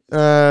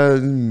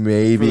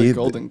 Maybe. For the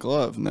Golden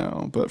Glove,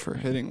 no, but for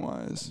hitting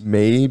wise,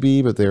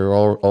 Maybe, but they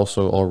were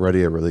also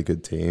already a really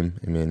good team.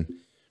 I mean,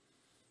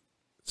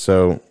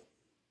 so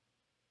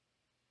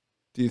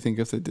do you think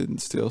if they didn't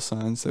steal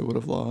signs, they would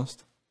have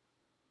lost?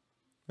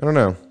 I don't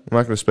know. I'm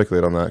not going to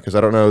speculate on that because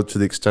I don't know to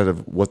the extent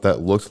of what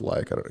that looked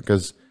like.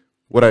 Because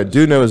what I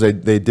do know is they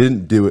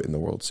didn't do it in the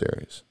World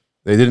Series.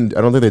 They didn't.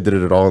 I don't think they did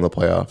it at all in the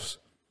playoffs.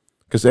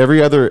 Because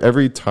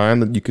every time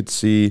that you could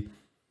see,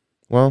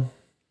 well,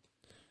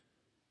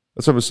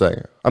 That's what I'm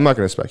saying. I'm not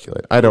going to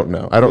speculate. I don't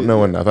know. I don't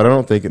know enough. I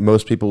don't think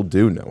most people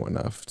do know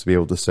enough to be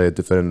able to say it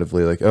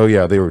definitively. Like, oh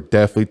yeah, they were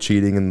definitely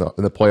cheating in the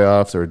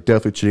playoffs. They were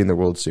definitely cheating in the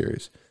World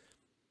Series.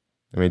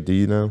 I mean, do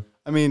you know?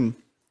 I mean,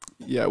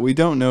 yeah, we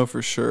don't know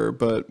for sure,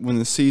 but when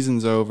the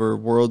season's over,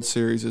 World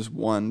Series is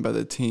won by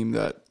the team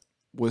that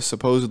was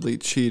supposedly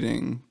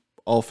cheating.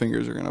 All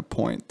fingers are going to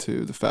point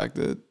to the fact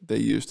that they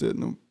used it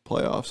in the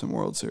playoffs and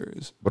World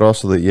Series. But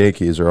also the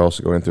Yankees are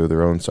also going through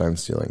their own sign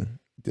stealing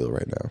deal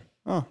right now.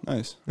 Oh,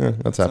 nice. Yeah,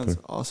 that's happening.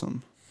 Sounds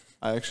awesome.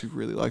 I actually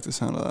really like the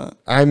sound of that.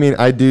 I mean,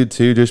 I do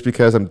too, just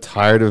because I'm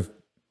tired of,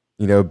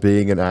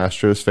 being an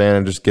Astros fan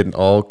and just getting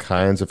all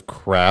kinds of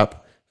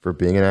crap for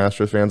being an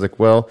Astros fan. It's like,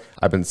 well,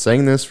 I've been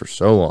saying this for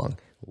so long.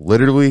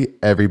 Literally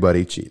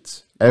everybody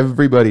cheats.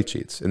 Everybody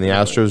cheats. And the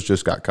Astros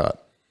just got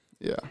caught.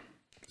 Yeah.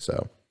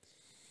 So,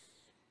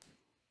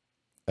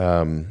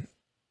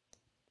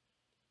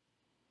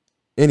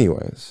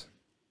 anyways.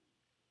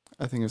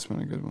 I think it's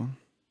been a good one.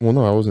 Well,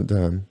 no, I wasn't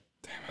done.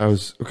 I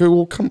was okay.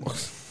 Well, come on.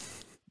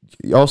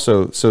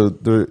 Also, so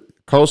the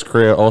Carlos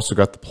Correa also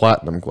got the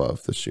platinum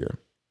glove this year.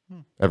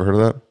 Ever heard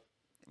of that?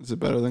 Is it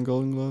better than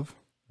Golden Glove?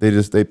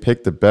 They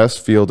picked the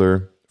best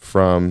fielder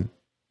from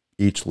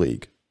each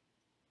league.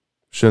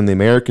 So in the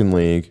American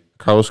League,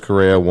 Carlos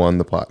Correa won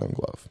the platinum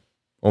glove.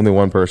 Only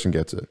one person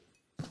gets it.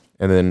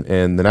 And then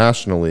in the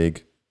National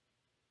League,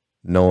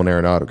 Nolan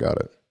Arenado got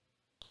it.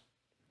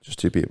 Just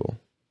 2 people.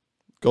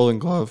 Golden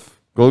Glove.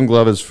 Golden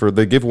Glove is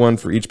they give one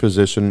for each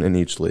position in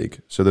each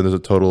league. So then there's a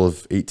total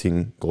of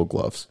 18 gold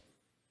gloves.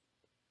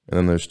 And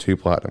then there's 2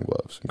 platinum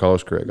gloves. And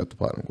Carlos Correa got the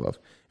platinum glove.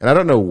 And I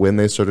don't know when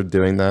they started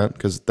doing that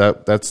because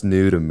that's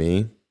new to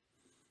me.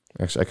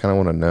 Actually, I kind of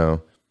want to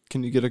know.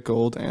 Can you get a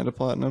gold and a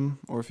platinum?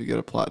 Or if you get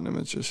a platinum,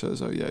 it just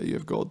says, oh, yeah, you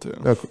have gold too.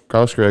 No,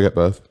 Carlos Correa got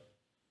both.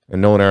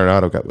 And Nolan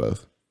Arenado got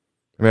both.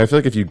 I mean, I feel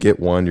like if you get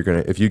one,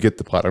 if you get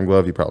the platinum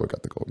glove, you probably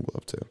got the golden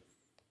glove too.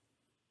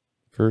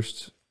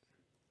 First.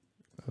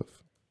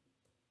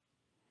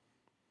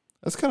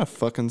 That's kind of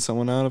fucking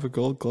someone out of a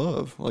gold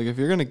glove. Like, if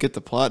you're going to get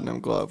the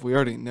platinum glove, we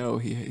already know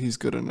he's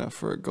good enough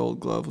for a gold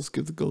glove. Let's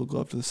give the gold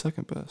glove to the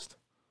second best.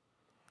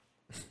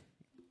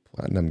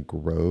 Platinum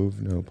Grove?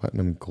 No,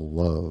 platinum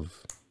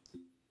glove.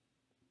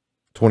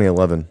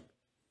 2011.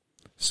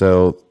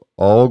 So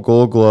all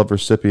gold glove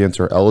recipients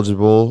are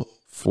eligible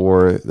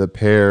for the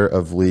pair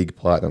of league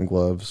platinum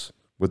gloves,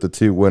 with the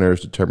 2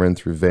 winners determined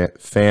through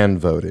fan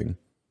voting.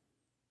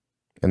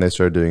 And they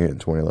started doing it in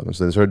 2011.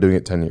 So they started doing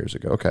it 10 years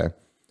ago. Okay.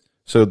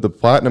 So the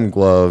platinum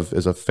glove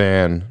is a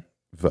fan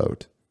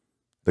vote.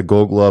 The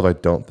gold glove, I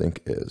don't think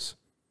is.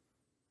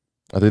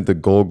 I think the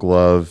gold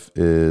glove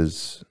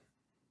is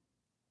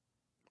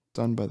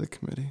done by the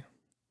committee.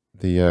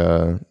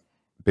 The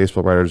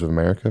Baseball Writers of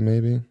America,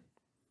 maybe.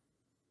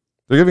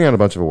 They're giving out a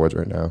bunch of awards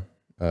right now.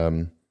 I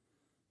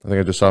think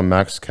I just saw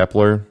Max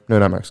Kepler. No,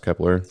 not Max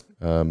Kepler.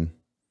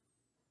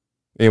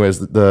 Anyways,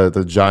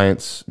 the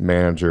Giants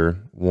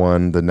manager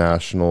won the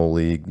National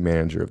League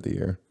Manager of the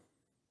Year.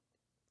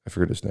 I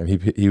forget his name.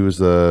 He was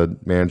the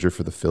manager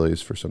for the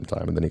Phillies for some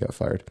time, and then he got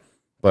fired.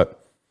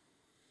 But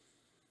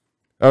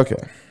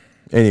okay.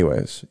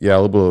 Anyways, yeah, a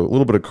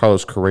little bit of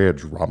Carlos Correa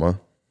drama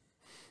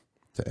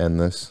to end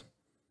this.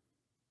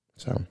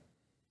 So,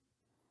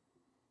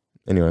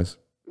 anyways,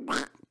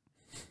 I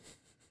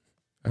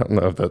don't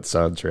know if that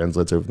sound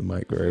translates over the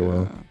mic very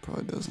well.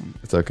 Probably doesn't.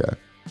 It's okay.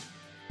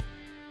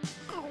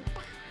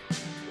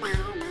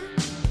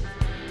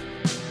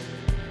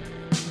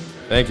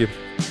 Thank you.